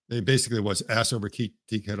 They basically was ass over tea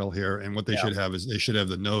kettle here. And what they Yeah. should have is they should have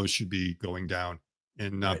the nose should be going down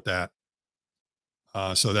and not Right.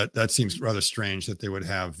 that. So that seems rather strange that they would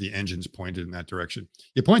have the engines pointed in that direction.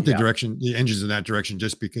 You point Yeah. the engines in that direction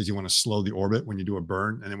just because you want to slow the orbit when you do a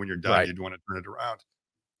burn, and then when you're done, Right. you'd want to turn it around.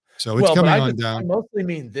 So it's Well, but coming I on just I down. mostly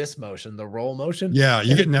mean this motion, the roll motion, Yeah,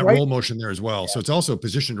 you're and getting it's that right. roll motion there as well. So Yeah. it's also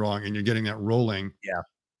positioned wrong, and you're getting that rolling. Yeah.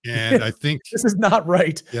 And I think, This is not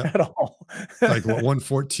right yep, at all. it's like what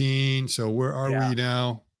 114. So where are Yeah. we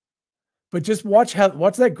now? But just watch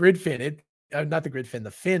that grid fin. Not the grid fin,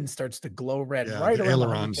 the fin starts to glow red Yeah, right the around the 100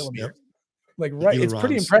 ailerons. Yep, kilometers. Like, the right, it's pretty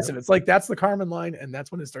ailerons. Yep, impressive. It's like that's the Kármán line, and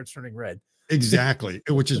that's when it starts turning red. exactly.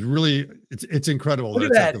 Which is really it's incredible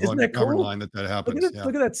Look that at it's at that. the Isn't that Kármán cool? line that Look at happens. it. Yeah.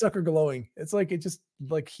 Look at that sucker glowing. It's like it just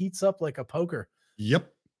like heats up like a poker.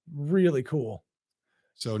 Yep. Really cool.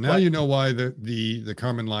 So now But you know why the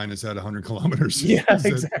Kármán line is at 100 kilometers. yeah, Is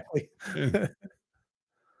that- exactly.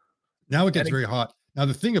 now it And gets very hot. Now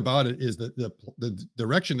the thing about it is that the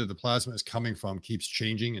direction that the plasma is coming from keeps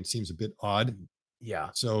changing and seems a bit odd. yeah,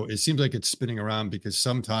 So it seems like it's spinning around because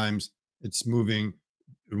sometimes it's moving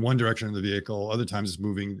in one direction of the vehicle, other times it's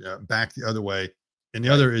moving back the other way. And the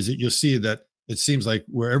right. other is that you'll see that it seems like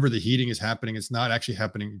wherever the heating is happening, it's not actually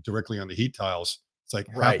happening directly on the heat tiles. It's like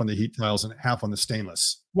half Right. on the heat tiles and half on the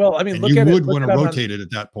stainless. Well, I mean, And look you at would it. want Look to at it on, rotate it at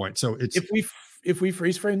that point. So it's if we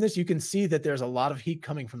freeze frame this, you can see that there's a lot of heat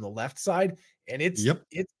coming from the left side, and it's yep,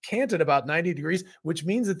 it's canted about 90 degrees, which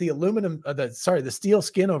means that the aluminum, the steel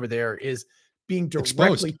skin over there is being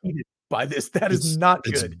directly exposed. heated by this. That is not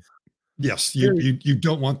good. Yes, Very, you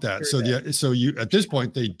don't want that. So bad. so you at this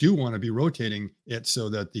point they do want to be rotating it so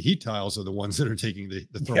that the heat tiles are the ones that are taking the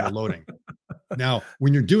thermal Yeah. loading. Now,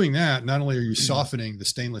 when you're doing that, not only are you softening the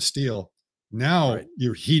stainless steel, now Right.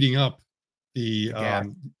 you're heating up the gas.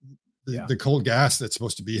 the cold gas that's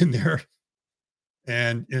supposed to be in there,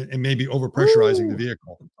 and maybe overpressurizing the Ooh.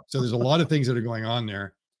 vehicle. So there's a lot of things that are going on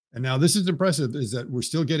there. And now this is impressive is that we're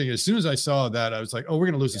still getting, as soon as I saw that, I was like, oh, we're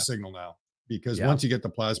going to lose the signal now, because Yeah. once you get the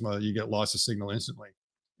plasma, you get loss of signal instantly.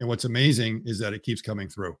 And what's amazing is that it keeps coming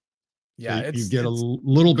through. Yeah, So you get a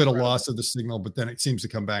little bit of incredible. loss of the signal, but then it seems to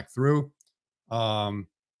come back through.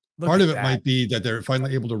 Look Part at of it that. might be that they're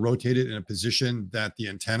finally able to rotate it in a position that the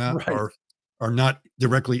antenna Right. are not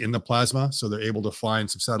directly in the plasma. So they're able to find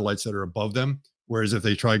some satellites that are above them. Whereas if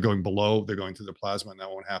they try going below, they're going through the plasma, and that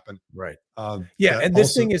won't happen. Right. Yeah, That and this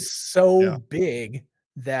also- thing is so Yeah. big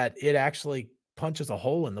that it actually punches a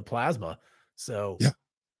hole in the plasma. So, Yeah.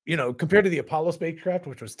 you know, compared to the Apollo spacecraft,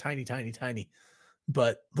 which was tiny, tiny, tiny.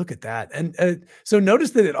 But look at that. And so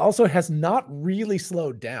notice that it also has not really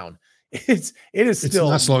slowed down. It is It's still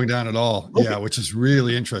not slowing down at all. Okay. Yeah, which is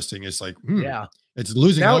really interesting. It's like, yeah. it's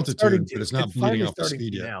losing Now it's starting altitude, to, but it's not it's bleeding finally off the starting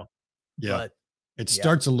speed to yet. now. Yeah. But It yeah.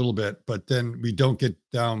 starts a little bit, but then we don't get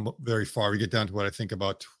down very far. We get down to what I think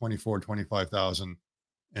about 24, 25,000.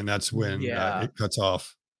 And that's when Yeah. it cuts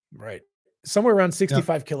off. Right. Somewhere around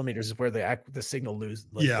 65 kilometers is where the signal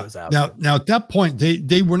goes out. Now at that point,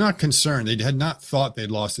 they were not concerned. They had not thought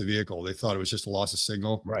they'd lost the vehicle. They thought it was just a loss of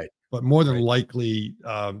signal. Right. But more than Right. likely,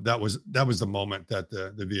 that was the moment that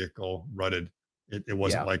the vehicle rutted. It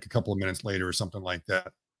wasn't Yeah. like a couple of minutes later or something like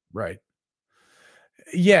that. Right.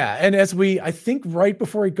 Yeah. And I think right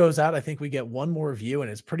before it goes out, I think we get one more view, and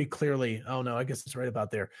it's pretty clearly, oh no, I guess it's right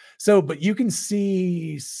about there. So, but you can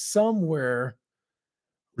see somewhere.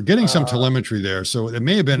 We're getting some telemetry there. So it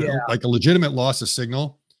may have been Yeah. like a legitimate loss of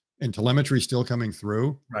signal and telemetry still coming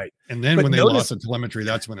through. Right. And then But when they notice- lost the telemetry,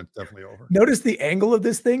 that's when it's definitely over. Notice the angle of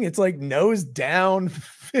this thing. It's like nose down.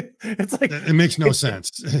 It's like, It makes no sense.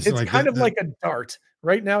 it's like kind of like a dart.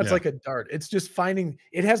 Right now, it's Yeah. like a dart. It's just finding,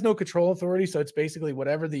 it has no control authority. So it's basically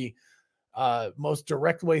whatever the most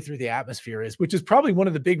direct way through the atmosphere is, which is probably one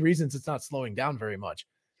of the big reasons it's not slowing down very much.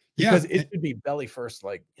 Because it should be belly first,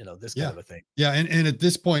 like, you know, this kind of a thing. Yeah. And at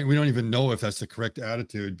this point, we don't even know if that's the correct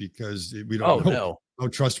attitude because we don't know how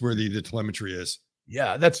trustworthy the telemetry is.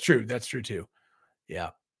 Yeah, that's true. That's true too.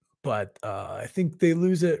 Yeah. But I think they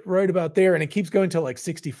lose it right about there, and it keeps going to like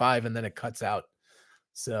 65 and then it cuts out.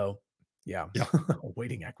 So yeah.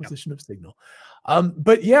 Awaiting acquisition of signal.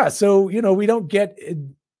 But yeah, so you know, we don't get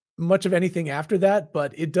much of anything after that,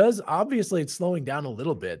 but it does, obviously it's slowing down a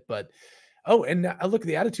little bit, but oh, and look,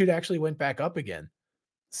 the attitude actually went back up again.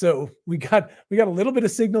 So we got a little bit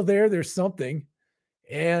of signal there. There's something.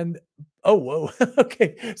 And oh, whoa.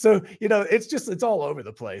 Okay. So, you know, it's all over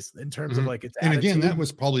the place in terms of like its And attitude. again, that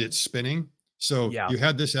was probably its spinning. So Yeah. you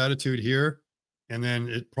had this attitude here, and then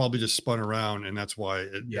it probably just spun around, and that's why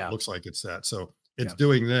it looks like it's that. So it's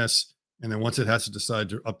doing this, and then once it has to decide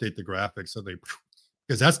to update the graphics, so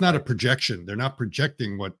because that's not a projection. They're not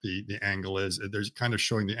projecting what the angle is. They're kind of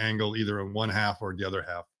showing the angle either in one half or the other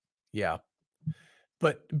half. Yeah.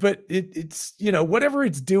 But it's, you know, whatever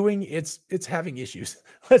it's doing, it's having issues.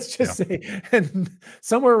 Let's just say, and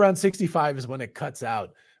somewhere around 65 is when it cuts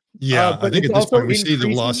out. Yeah, but I think it's at this also point we see the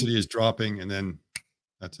increasing- velocity is dropping, and then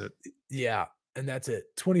that's it. Yeah. and that's it.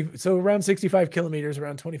 20, so around 65 kilometers,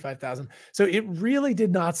 around 25,000. So it really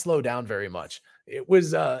did not slow down very much. It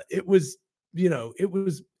was, you know, it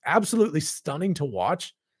was absolutely stunning to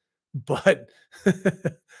watch, but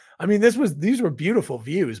I mean, these were beautiful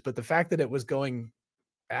views, but the fact that it was going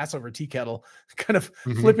ass over tea kettle, kind of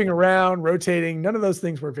Mhm. flipping around, rotating, none of those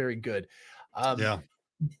things were very good. Um, Yeah.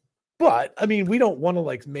 but I mean, we don't want to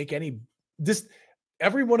like make any this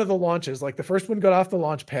every one of the launches, like the first one got off the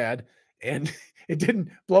launch pad and it didn't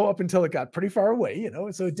blow up until it got pretty far away, you know.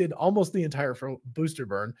 So it did almost the entire booster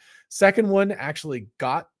burn. Second one actually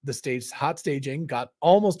got the stage hot staging, got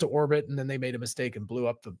almost to orbit, and then they made a mistake and blew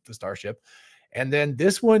up the Starship. And then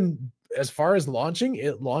this one, as far as launching,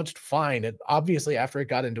 it launched fine. It obviously after it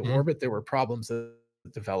got into Mhm. orbit, there were problems that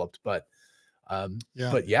developed, Yeah.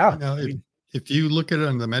 but yeah, Now, I mean, if you look at it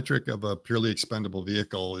on the metric of a purely expendable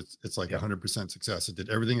vehicle, it's like yeah, 100% success. It did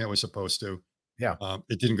everything that was supposed to. yeah,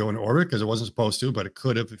 It didn't go into orbit because it wasn't supposed to, but it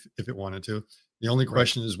could have if it wanted to. The only right,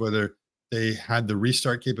 question is whether they had the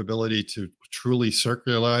restart capability to truly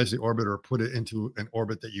circularize the orbit or put it into an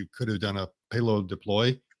orbit that you could have done a payload deploy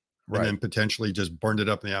and right, then potentially just burned it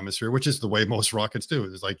up in the atmosphere, which is the way most rockets do.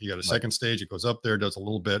 It's like you got a right, second stage, it goes up there, does a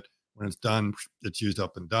little bit. When it's done, it's used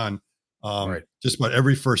up and done. right, Just about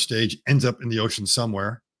every first stage ends up in the ocean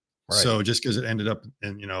somewhere. right. So just because it ended up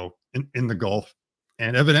in, in the Gulf,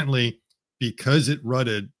 and evidently because it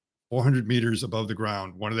rutted 400 meters above the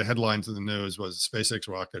ground, one of the headlines in the news was SpaceX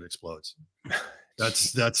rocket explodes.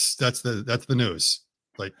 That's the news.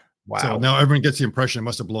 Like, so Wow. now everyone gets the impression it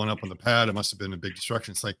must have blown up on the pad. It must have been a big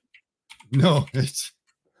destruction. It's like, no, it's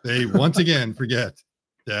they once again forget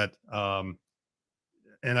that.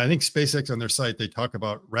 And I think SpaceX on their site, they talk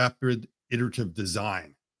about rapid iterative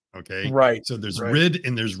design. Okay. Right, So there's right. RID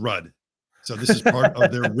and there's RUD. So this is part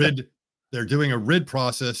of their RID. They're doing a RID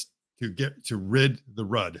process to get to rid the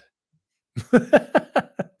RUD.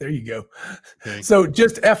 There you go. Okay. So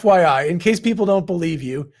just FYI, in case people don't believe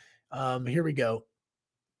you, here we go.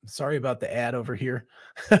 Sorry about the ad over here.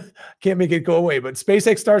 Can't make it go away, but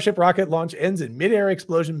SpaceX Starship rocket launch ends in midair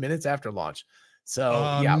explosion minutes after launch. So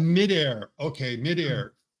yeah. Midair. Okay.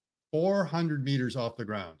 Midair, 400 meters off the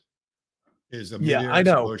ground is a Yeah, midair I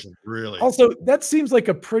know. explosion. Really. Also, that seems like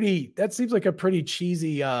a pretty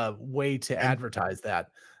cheesy way to And advertise that.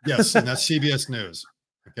 yes, and that's CBS News.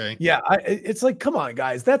 Okay. Yeah, it's like, come on,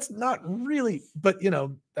 guys, that's not really, but you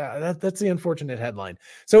know, that's the unfortunate headline.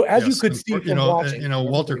 So as you Yes. could And, see from watching,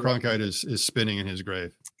 Walter everybody Cronkite is spinning in his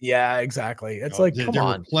grave. yeah, exactly. It's like, come There were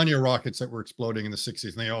on, plenty of rockets that were exploding in the 60s,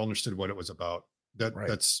 and they all understood what it was about. right?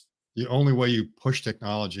 That's the only way you push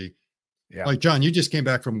technology. Yeah. Like John, you just came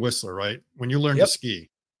back from Whistler, right? When you learned to Yep. ski,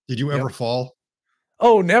 did you Yep. ever fall?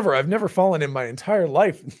 Oh, never. I've never fallen in my entire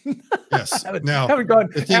life. Yes. haven't, Now, haven't gone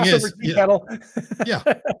the thing ass over is, tea yeah, kettle. yeah.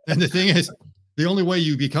 And the thing is, the only way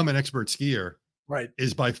you become an expert skier Right.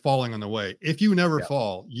 is by falling on the way. If you never Yeah.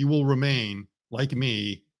 fall, you will remain like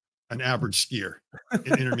me, an average skier, an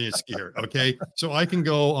intermediate skier. Okay. So I can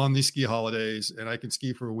go on these ski holidays and I can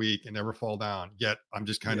ski for a week and never fall down. Yet I'm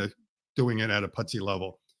just kind Yeah. of doing it at a putsy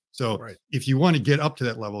level. So Right. if you want to get up to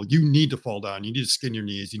that level, you need to fall down. You need to skin your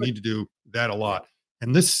knees. You But need to do that a yeah. lot.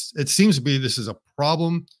 And it seems to be, this is a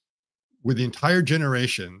problem with the entire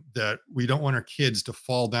generation, that we don't want our kids to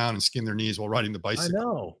fall down and skin their knees while riding the I bicycle.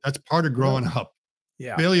 know. That's part of I know. growing up.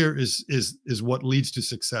 Yeah. Failure is what leads to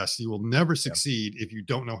success. You will never Yep. succeed if you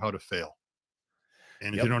don't know how to fail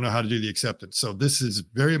and if you Yep. don't know how to do the acceptance. So this is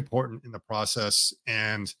very important in the process,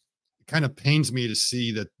 and it kind of pains me to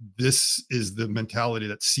see that this is the mentality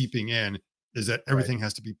that's seeping in, is that Right. everything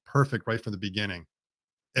has to be perfect right from the beginning.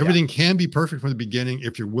 Yeah. Everything can be perfect from the beginning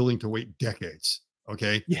if you're willing to wait decades.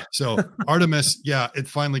 Okay. Yeah. So Artemis, yeah, it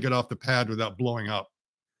finally got off the pad without blowing up,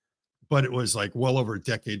 but it was like well over a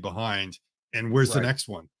decade behind. And where's the Right. next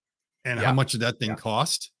one? And how Yeah. much did that thing Yeah.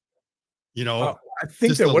 cost? You Oh, know, I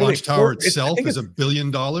think just that the what are they launch tower I itself think is it's $1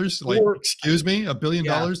 billion. Like, four. excuse me, $1 billion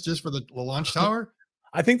Yeah. just for the launch tower?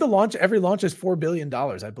 I think every launch is $4 billion.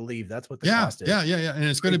 I believe that's what the Yeah, cost is. yeah, yeah, yeah. And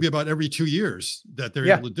it's going to be about every 2 years that they're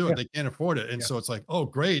Yeah. able to do Yeah. it. They can't afford it. And Yeah. so it's like, oh,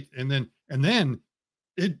 great. And then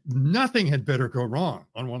nothing had better go wrong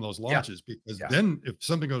on one of those Yeah. launches, because Yeah. then if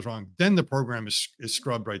something goes wrong, then the program is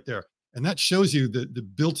scrubbed right there. And that shows you the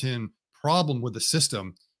built-in problem with the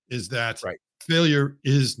system is that Right. failure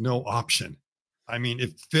is no option. I mean, if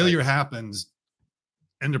Right. failure happens,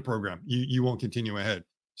 end of program, you won't continue ahead.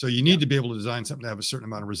 So you Yeah. need to be able to design something to have a certain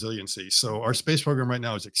amount of resiliency. So our space program right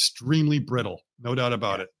now is extremely brittle, no doubt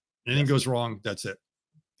about Yeah. it. Anything Yes. goes wrong, that's it.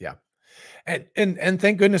 Yeah. And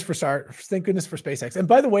thank goodness for thank goodness for SpaceX. And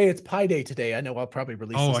by the way, it's Pi Day today. I know I'll probably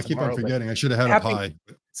release Oh, this I keep on tomorrow, but forgetting. I should have had a happy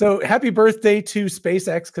pie. so happy birthday to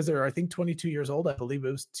SpaceX, because they're, I think, 22 years old. I believe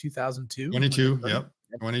it was 2002. 22. Yep.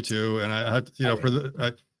 22. And I have to, you know, for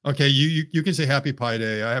the, okay, you can say happy Pi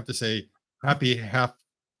Day. I have to say happy half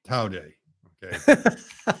Tau Day. Okay.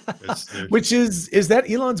 Which is that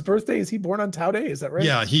Elon's birthday? Is he born on Tau Day? Is that right?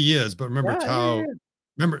 Yeah, he is. But remember, Tau, yeah.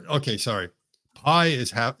 remember, okay, sorry. Pi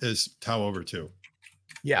is Tau over 2.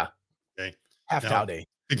 Yeah. Okay. Half Tau Day.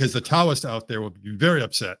 Because the Taoists out there will be very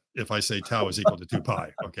upset if I say Tau is equal to 2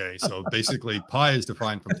 pi. Okay. So basically, pi is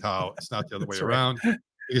defined from Tau. It's not the other way around.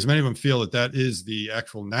 Because many of them feel that that is the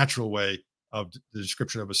actual natural way of the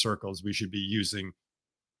description of a circle, is we should be using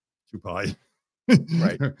 2 pi.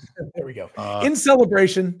 Right. There we go. In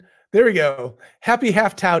celebration. There we go. Happy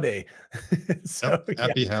half Tau Day. So, yep,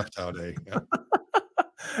 happy half Tau Day. Yep.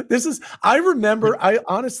 I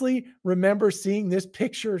honestly remember seeing this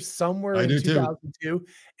picture somewhere in 2002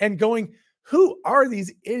 and going, who are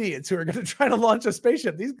these idiots who are going to try to launch a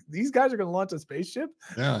spaceship? These guys are going to launch a spaceship.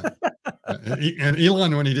 Yeah. And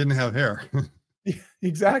Elon, when he didn't have hair.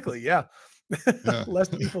 Exactly. Yeah. Less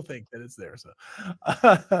people think that it's there.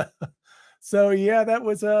 So yeah, that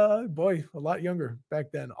was boy, a lot younger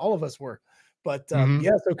back then. All of us were, but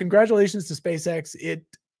yeah. So congratulations to SpaceX.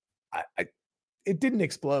 It didn't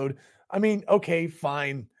explode. I mean, okay,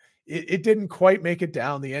 fine. It didn't quite make it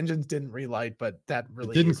down. The engines didn't relight, but that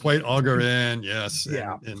really didn't quite auger in. Yes.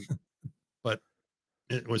 Yeah. But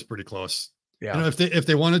it was pretty close. Yeah. You know, if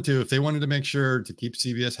they wanted to make sure to keep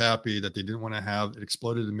CBS happy that they didn't want to have it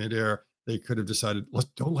exploded in midair, they could have decided,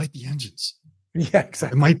 don't light the engines. Yeah,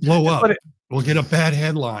 exactly. It might blow up. We'll get a bad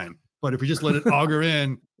headline. But if we just let it auger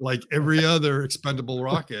in like every other expendable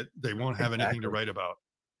rocket, they won't have anything to write about.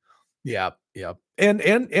 Yeah, yeah. And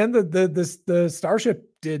the Starship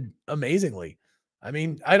did amazingly. I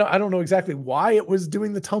mean, I don't know exactly why it was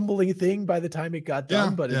doing the tumbly thing by the time it got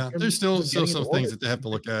done, but there's still some things that they have to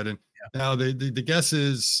look at. And now the guess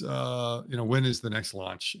is, you know, when is the next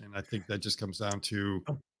launch? And I think that just comes down to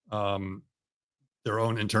their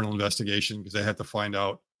own internal investigation, because they have to find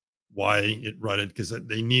out why it rutted, because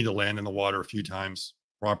they need to land in the water a few times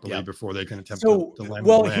properly before they can attempt to land.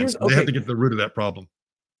 They have to get to the root of that problem.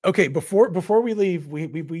 Okay, before we leave,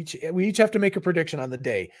 we each have to make a prediction on the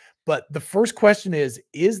day. But the first question is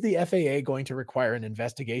the FAA going to require an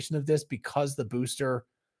investigation of this, because the booster,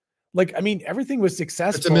 like, I mean, everything was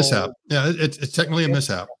successful. It's a mishap. Yeah, it's technically a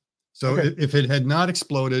mishap. So if it had not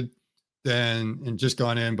exploded, and just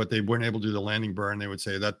gone in, but they weren't able to do the landing burn, they would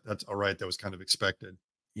say that's all right. That was kind of expected.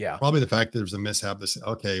 Yeah. Probably the fact that there's a mishap. This,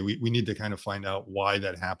 okay, we need to kind of find out why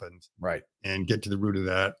that happened. Right. And get to the root of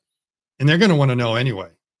that. And they're going to want to know anyway,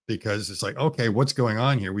 because it's like, okay, what's going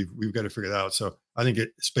on here? We've got to figure it out. So I think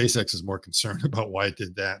SpaceX is more concerned about why it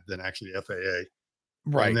did that than actually the FAA.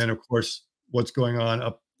 Right. And then of course, what's going on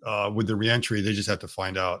up with the reentry, they just have to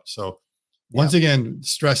find out. So once again,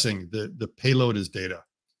 stressing the payload is data.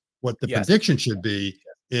 What the prediction should be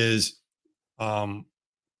is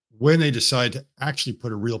when they decide to actually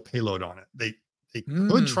put a real payload on it. They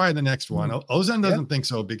could try the next one. Ozan doesn't think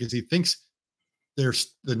so, because he thinks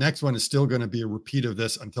the next one is still going to be a repeat of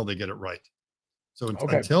this until they get it right. So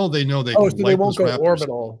until they know they so they won't go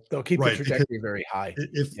orbital. They'll keep the trajectory very high.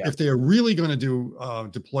 If they are really going to do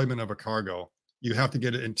deployment of a cargo, you have to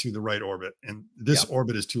get it into the right orbit, and this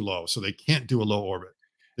orbit is too low, so they can't do a low orbit.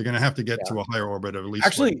 They're going to have to get to a higher orbit, of at least.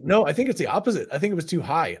 Actually, no, I think it's the opposite. I think it was too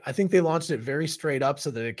high. I think they launched it very straight up so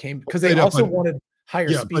that it came, because they also wanted higher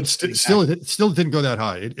speed. But still didn't go that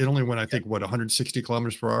high. It only went, I think, 160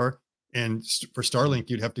 kilometers per hour. And for Starlink,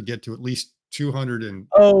 you'd have to get to at least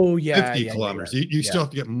 250 kilometers. You still have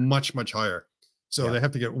to get much, much higher. So they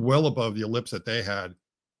have to get well above the ellipse that they had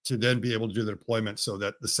to then be able to do the deployment, so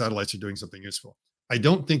that the satellites are doing something useful. I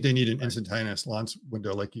don't think they need an instantaneous launch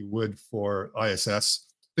window like you would for ISS.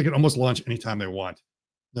 They can almost launch anytime they want.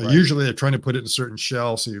 Now, usually they're trying to put it in a certain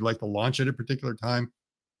shell, so you'd like to launch at a particular time.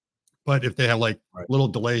 But if they have like little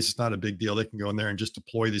delays, it's not a big deal. They can go in there and just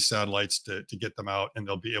deploy these satellites to get them out, and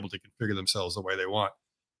they'll be able to configure themselves the way they want.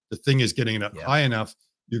 The thing is, getting it up high enough,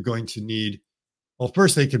 you're going to need, well,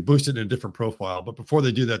 first they could boost it in a different profile, but before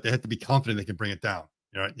they do that, they have to be confident they can bring it down.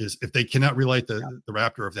 You know, if they cannot relight the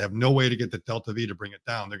Raptor, if they have no way to get the Delta V to bring it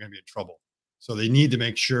down, they're going to be in trouble. So they need to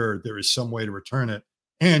make sure there is some way to return it.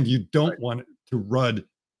 And you don't want it to rud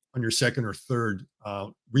on your second or third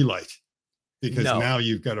relight, because now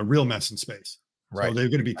you've got a real mess in space. So they're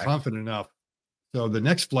going to be confident enough. So the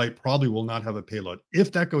next flight probably will not have a payload.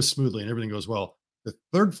 If that goes smoothly and everything goes well, the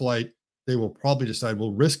third flight, they will probably decide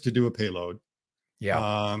we'll risk to do a payload.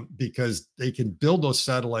 Because they can build those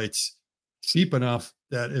satellites steep enough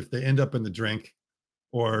that if they end up in the drink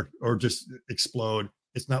or just explode,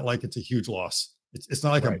 it's not like it's a huge loss. It's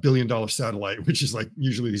not like a Right. billion-dollar satellite, which is like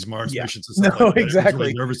usually these Mars Yeah. missions and stuff No, like that. Everyone's really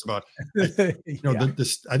exactly. nervous about.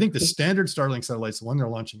 Yeah. I think the standard Starlink satellites, the one they're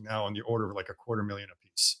launching now, on the order of like $250,000 a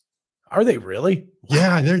piece. Are they really?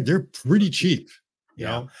 Yeah, Wow. they're pretty cheap.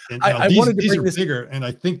 Yeah. And now I wanted to these bring are this. bigger, and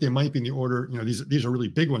I think they might be in the order. These are really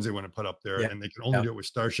big ones they want to put up there, Yeah. and they can only Yeah. do it with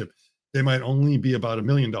Starship. They might only be about $1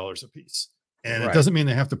 million a piece, and it Right. doesn't mean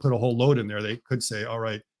they have to put a whole load in there. They could say, all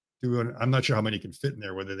right, I'm not sure how many can fit in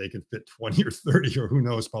there, whether they can fit 20 or 30 or who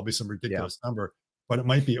knows, probably some ridiculous number. But it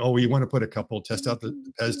might be, oh, we want to put a couple, test out the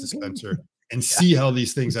Pez dispenser and see how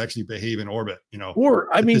these things actually behave in orbit.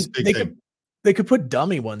 Or I with this mean, big thing. they could put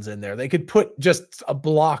dummy ones in there. They could put just a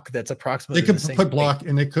block that's approximately They could the same put block, thing.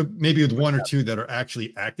 and they could maybe with one or two that are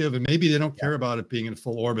actually active, and maybe they don't care about it being in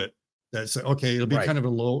full orbit. That's okay. It'll be Right. kind of a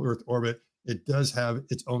low Earth orbit. It does have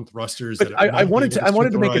its own thrusters. But that it I might be wanted able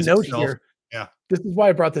to make a synchronize note itself. here. Yeah. This is why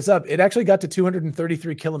I brought this up. It actually got to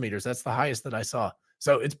 233 kilometers. That's the highest that I saw.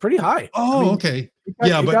 So it's pretty high. Oh, I mean, okay. it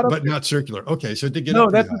Yeah, got up but there. not circular. Okay, so it did get No, up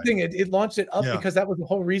pretty that's the high. thing. It launched it up Yeah. because that was the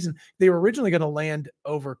whole reason. They were originally going to land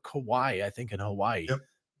over Kauai, I think in Hawaii, Yep.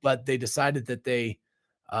 but they decided that they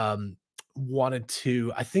wanted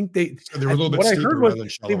to. I think they. So they were a little bit What I steeper heard was rather than they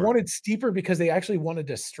shallower. wanted steeper because they actually wanted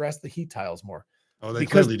to stress the heat tiles more. Oh, they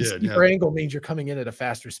Because clearly the did. steeper Yeah. angle means you're coming in at a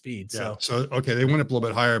faster speed. Yeah. So, So okay, they went up a little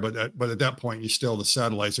bit higher, but at that point, the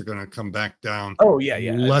satellites are going to come back down. oh yeah,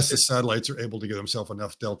 yeah. Unless the satellites are able to give themselves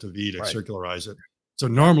enough delta V to Right. circularize it. So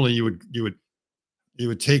normally you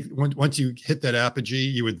would take once you hit that apogee,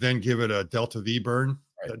 you would then give it a delta V burn.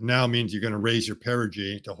 Right. That now means you're going to raise your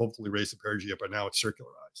perigee to hopefully raise the perigee up, but now it's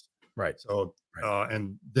circularized. Right. So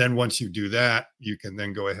and then once you do that, you can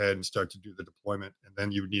then go ahead and start to do the deployment, and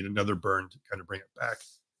then you would need another burn to kind of bring it back.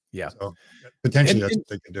 Yeah. So potentially that's what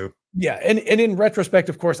they can do. Yeah, and in retrospect,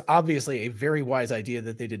 of course, obviously a very wise idea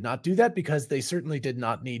that they did not do that, because they certainly did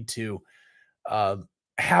not need to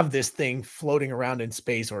have this thing floating around in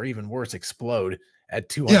space, or even worse, explode at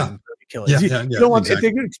 230 kilometers. You don't want, if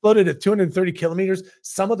they could explode at 230 kilometers,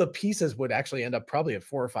 some of the pieces would actually end up probably at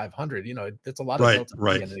 400 or 500. It's a lot of delta V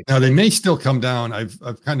right. in an Now they may still come down. I've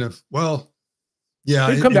kind of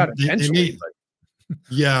they come down eventually.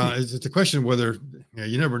 Yeah, it's a question of whether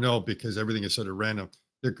you never know, because everything is sort of random.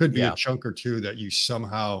 There could be a chunk or two that you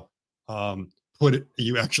somehow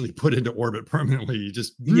you actually put into orbit permanently. You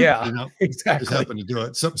just exactly just happen to do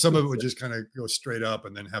it. Some of it would just kind of go straight up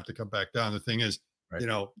and then have to come back down. The thing is,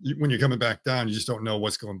 when you're coming back down, you just don't know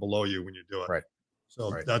what's going below you when you do it. Right.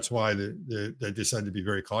 So that's why they decided to be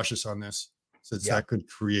very cautious on this, since that could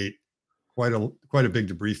create quite a big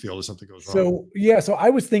debris field if something goes wrong. So I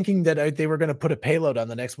was thinking that they were going to put a payload on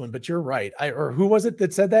the next one, but you're right. Or who was it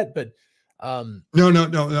that said that? But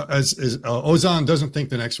no. As Ozan doesn't think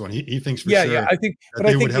the next one. He thinks for sure. Yeah. I think, but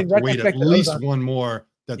they would have to wait at least one more.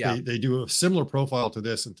 That they do a similar profile to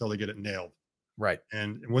this until they get it nailed. Right.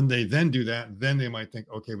 And when they then do that, then they might think,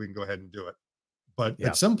 okay, we can go ahead and do it. But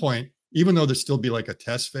at some point, even though there'd still be like a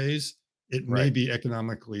test phase, it may be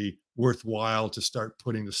economically worthwhile to start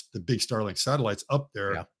putting the big Starlink satellites up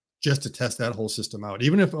there just to test that whole system out,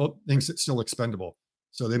 even if things are still expendable.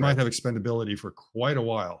 So they might have expendability for quite a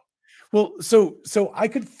while. Well, so I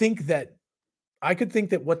could think that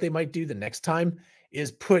what they might do the next time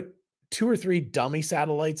is put 2 or 3 dummy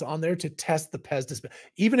satellites on there to test the Pez dispenser,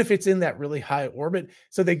 even if it's in that really high orbit.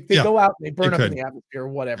 So they go out and they burn up in the atmosphere or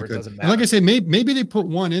whatever. It doesn't matter. And like I say, maybe they put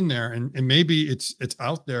one in there and maybe it's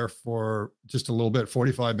out there for just a little bit,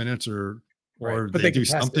 45 minutes or they do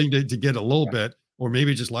something to get a little bit, or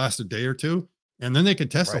maybe just last a day or two. And then they can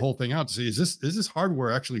test the whole thing out to see, is this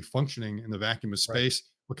hardware actually functioning in the vacuum of space?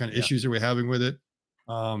 What kind of issues are we having with it?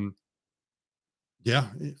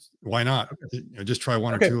 Why not? Just try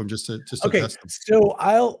one or two of them just to test them. So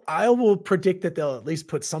I will predict that they'll at least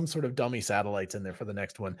put some sort of dummy satellites in there for the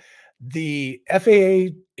next one. The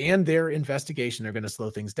FAA and their investigation are going to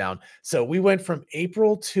slow things down. So we went from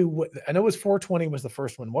April to, I know it was 420 was the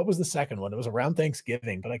first one. What was the second one? It was around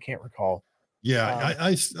Thanksgiving, but I can't recall. Yeah,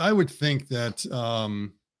 I would think that.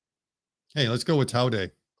 Hey, let's go with Tau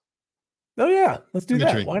Day. Oh yeah, let's do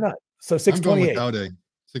that. Why not? So 628. Tau Day,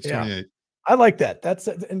 628. I like that. That's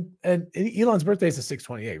and Elon's birthday is a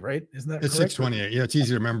 628, right? Isn't that it's correct? 628? Yeah, it's easy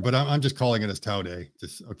to remember, but I'm just calling it as Tau Day.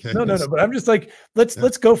 Just okay. No. But I'm just like, let's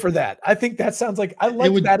go for that. I think that sounds like I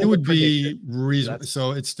like that. It would be reasonable.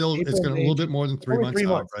 So it's going a little bit more than 3 months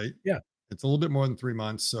out, right? Yeah, it's a little bit more than 3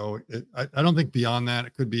 months. So I don't think beyond that.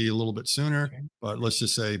 It could be a little bit sooner, but let's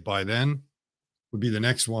just say by then would be the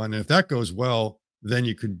next one. And if that goes well, then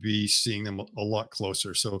you could be seeing them a lot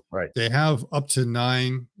closer. So Right. they have up to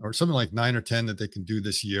 9 or something like 9 or 10 that they can do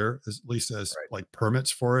this year, at least as Right. like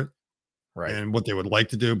permits for it Right. and what they would like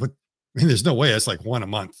to do. But I mean, there's no way it's like one a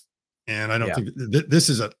month. And I don't Yeah. think this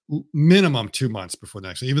is a minimum 2 months before the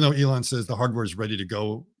next one, even though Elon says the hardware is ready to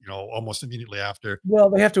go, almost immediately after. Well,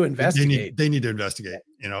 they have to They investigate. to investigate,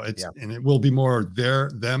 it's, Yeah. and it will be more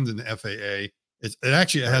them than the FAA. It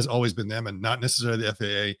actually Right. has always been them and not necessarily the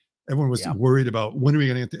FAA. Everyone was Yeah. worried about when are we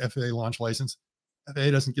going to get the FAA launch license?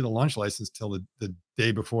 FAA doesn't get a launch license till the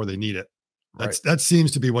day before they need it. Right. That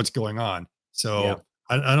seems to be what's going on. So Yeah.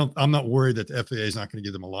 I'm not worried that the FAA is not going to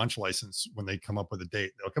give them a launch license when they come up with a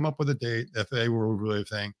date. They'll come up with a date. The FAA will really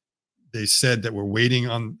thing. They said that we're waiting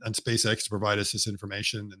on SpaceX to provide us this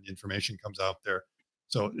information, and the information comes out there.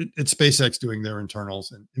 So it's SpaceX doing their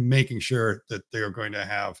internals and making sure that they are going to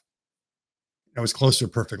have as close to a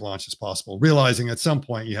perfect launch as possible, realizing at some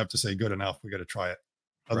point you have to say, good enough, we got to try it.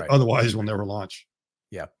 Right. Otherwise we'll never launch.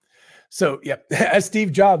 Yeah. So yeah, as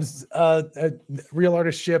Steve Jobs, real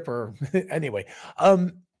artist ship, or anyway.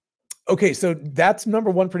 Okay, so that's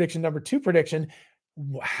number one prediction. Number two prediction: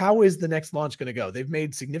 how is the next launch going to go? They've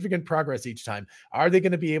made significant progress each time. Are they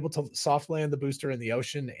going to be able to soft land the booster in the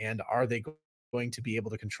ocean, and are they going to be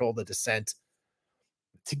able to control the descent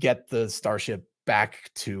to get the Starship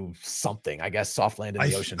back to something? I guess soft land in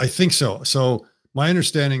the ocean. I think so. So my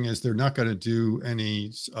understanding is they're not going to do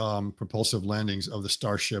any propulsive landings of the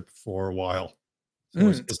Starship for a while. So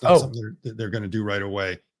it's not something they're going to do right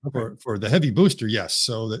away. Okay. For the heavy booster, yes.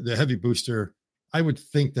 So the heavy booster, I would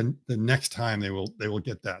think the next time they will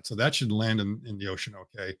get that. So that should land in the ocean.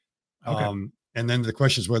 Okay. And then the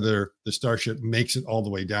question is whether the Starship makes it all the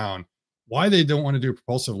way down. Why they don't want to do a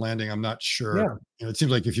propulsive landing, I'm not sure. Yeah. It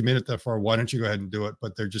seems like if you made it that far, why don't you go ahead and do it?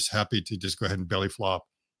 But they're just happy to just go ahead and belly flop.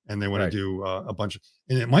 And they want to do a bunch of,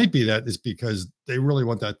 and it might be that is because they really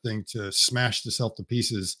want that thing to smash itself to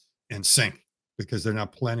pieces and sink, because they're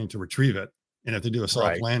not planning to retrieve it. And if they do a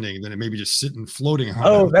soft landing, then it may be just sitting floating.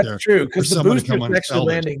 Oh, that's true. Because the booster is actually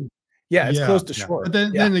landing. Yeah, it's close to shore. But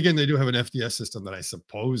then again, they do have an FDS system that I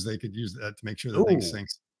suppose they could use that to make sure the thing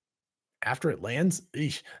sinks. After it lands?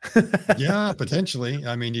 Yeah, potentially.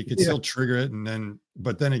 I mean, you could still trigger it,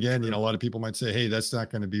 but then again, a lot of people might say, hey, that's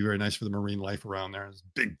not going to be very nice for the marine life around there. It's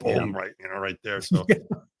a big boom right there. So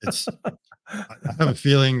I have a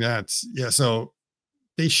feeling that, so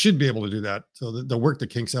they should be able to do that. So they'll work the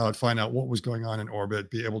kinks out, find out what was going on in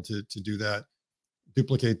orbit, be able to do that,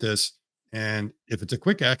 duplicate this. And if it's a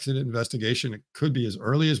quick accident investigation, it could be as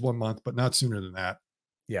early as 1 month, but not sooner than that.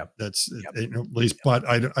 Yeah, that's at least, but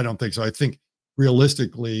I don't think so. I think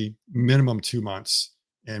realistically, minimum 2 months,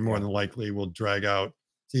 and more than likely will drag out.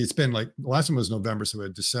 See, it's been like the last one was November, so we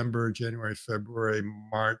had December, January, February,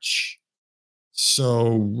 March.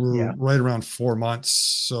 So we're right around 4 months.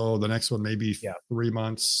 So the next one maybe 3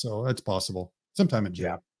 months. So that's possible sometime in June.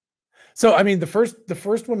 Yeah. So I mean, the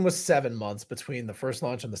first one was 7 months between the first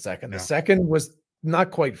launch and the second. The second was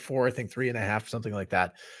not quite 4, I think 3.5, something like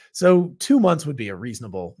that. So 2 months would be a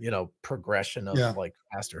reasonable, progression of like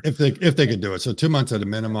faster. If they could do it. So 2 months at a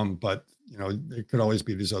minimum, but there could always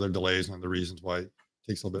be these other delays and the reasons why it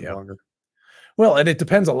takes a little bit longer. Well, and it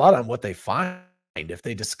depends a lot on what they find. If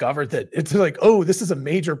they discovered that it's like, oh, this is a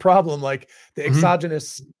major problem, like the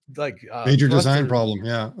exogenous, like major design problem,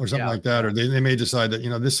 or something like that, or they may decide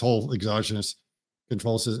that this whole exogenous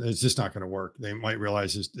control system is just not going to work. They might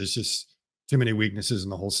realize there's just too many weaknesses in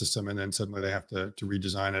the whole system, and then suddenly they have to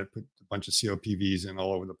redesign it, put a bunch of COPVs in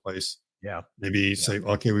all over the place. Maybe say,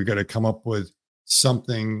 okay, we've got to come up with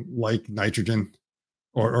something like nitrogen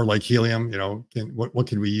or like helium. What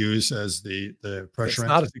can we use as the pressure? It's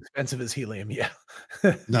not as expensive as helium.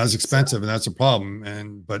 Not as expensive, and that's a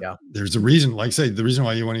problem. But there's a reason. Like I say, the reason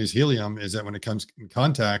why you want to use helium is that when it comes in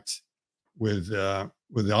contact with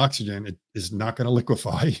the oxygen, it is not going to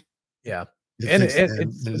liquefy.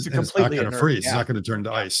 It's completely not going to freeze. It's not going to turn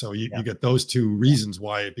to ice. So you get those two reasons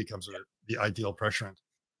why it becomes the ideal pressurant.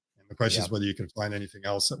 And the question is whether you can find anything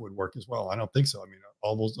else that would work as well. I don't think so. I mean,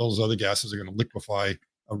 all those other gases are going to liquefy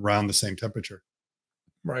around the same temperature.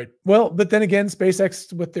 Right. Well, but then again,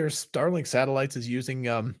 SpaceX with their Starlink satellites is using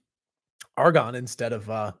argon instead of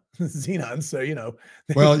xenon. So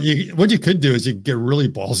Well, what you could do is you get really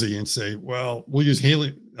ballsy and say, well, we'll use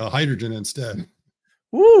hydrogen instead.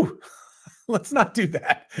 Woo! Let's not do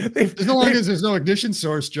that. As long as there's no ignition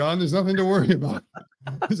source, John, there's nothing to worry about.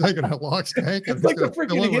 It's like a locked tank. It's like a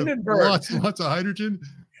freaking Hindenburg. Lots of hydrogen.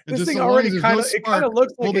 This thing already kind of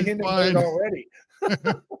looks like a Hindenburg already.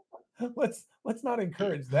 let's not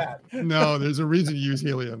encourage that. No, there's a reason you use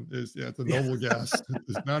helium. It's a noble gas.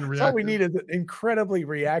 It's That's all we non-reactive. need is an incredibly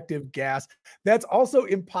reactive gas that's also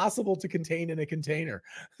impossible to contain in a container.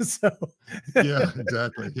 So Yeah,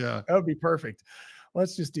 exactly. Yeah. that would be perfect.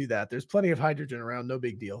 Let's just do that. There's plenty of hydrogen around, no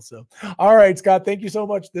big deal. So, all right, Scott, thank you so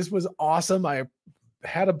much. This was awesome. I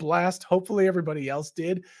had a blast. Hopefully everybody else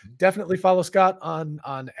did. Definitely follow Scott on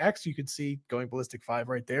X. You can see Going Ballistic 5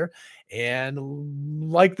 right there, and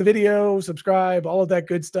like the video, subscribe, all of that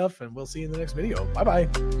good stuff. And we'll see you in the next video. Bye-bye.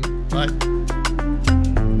 Bye.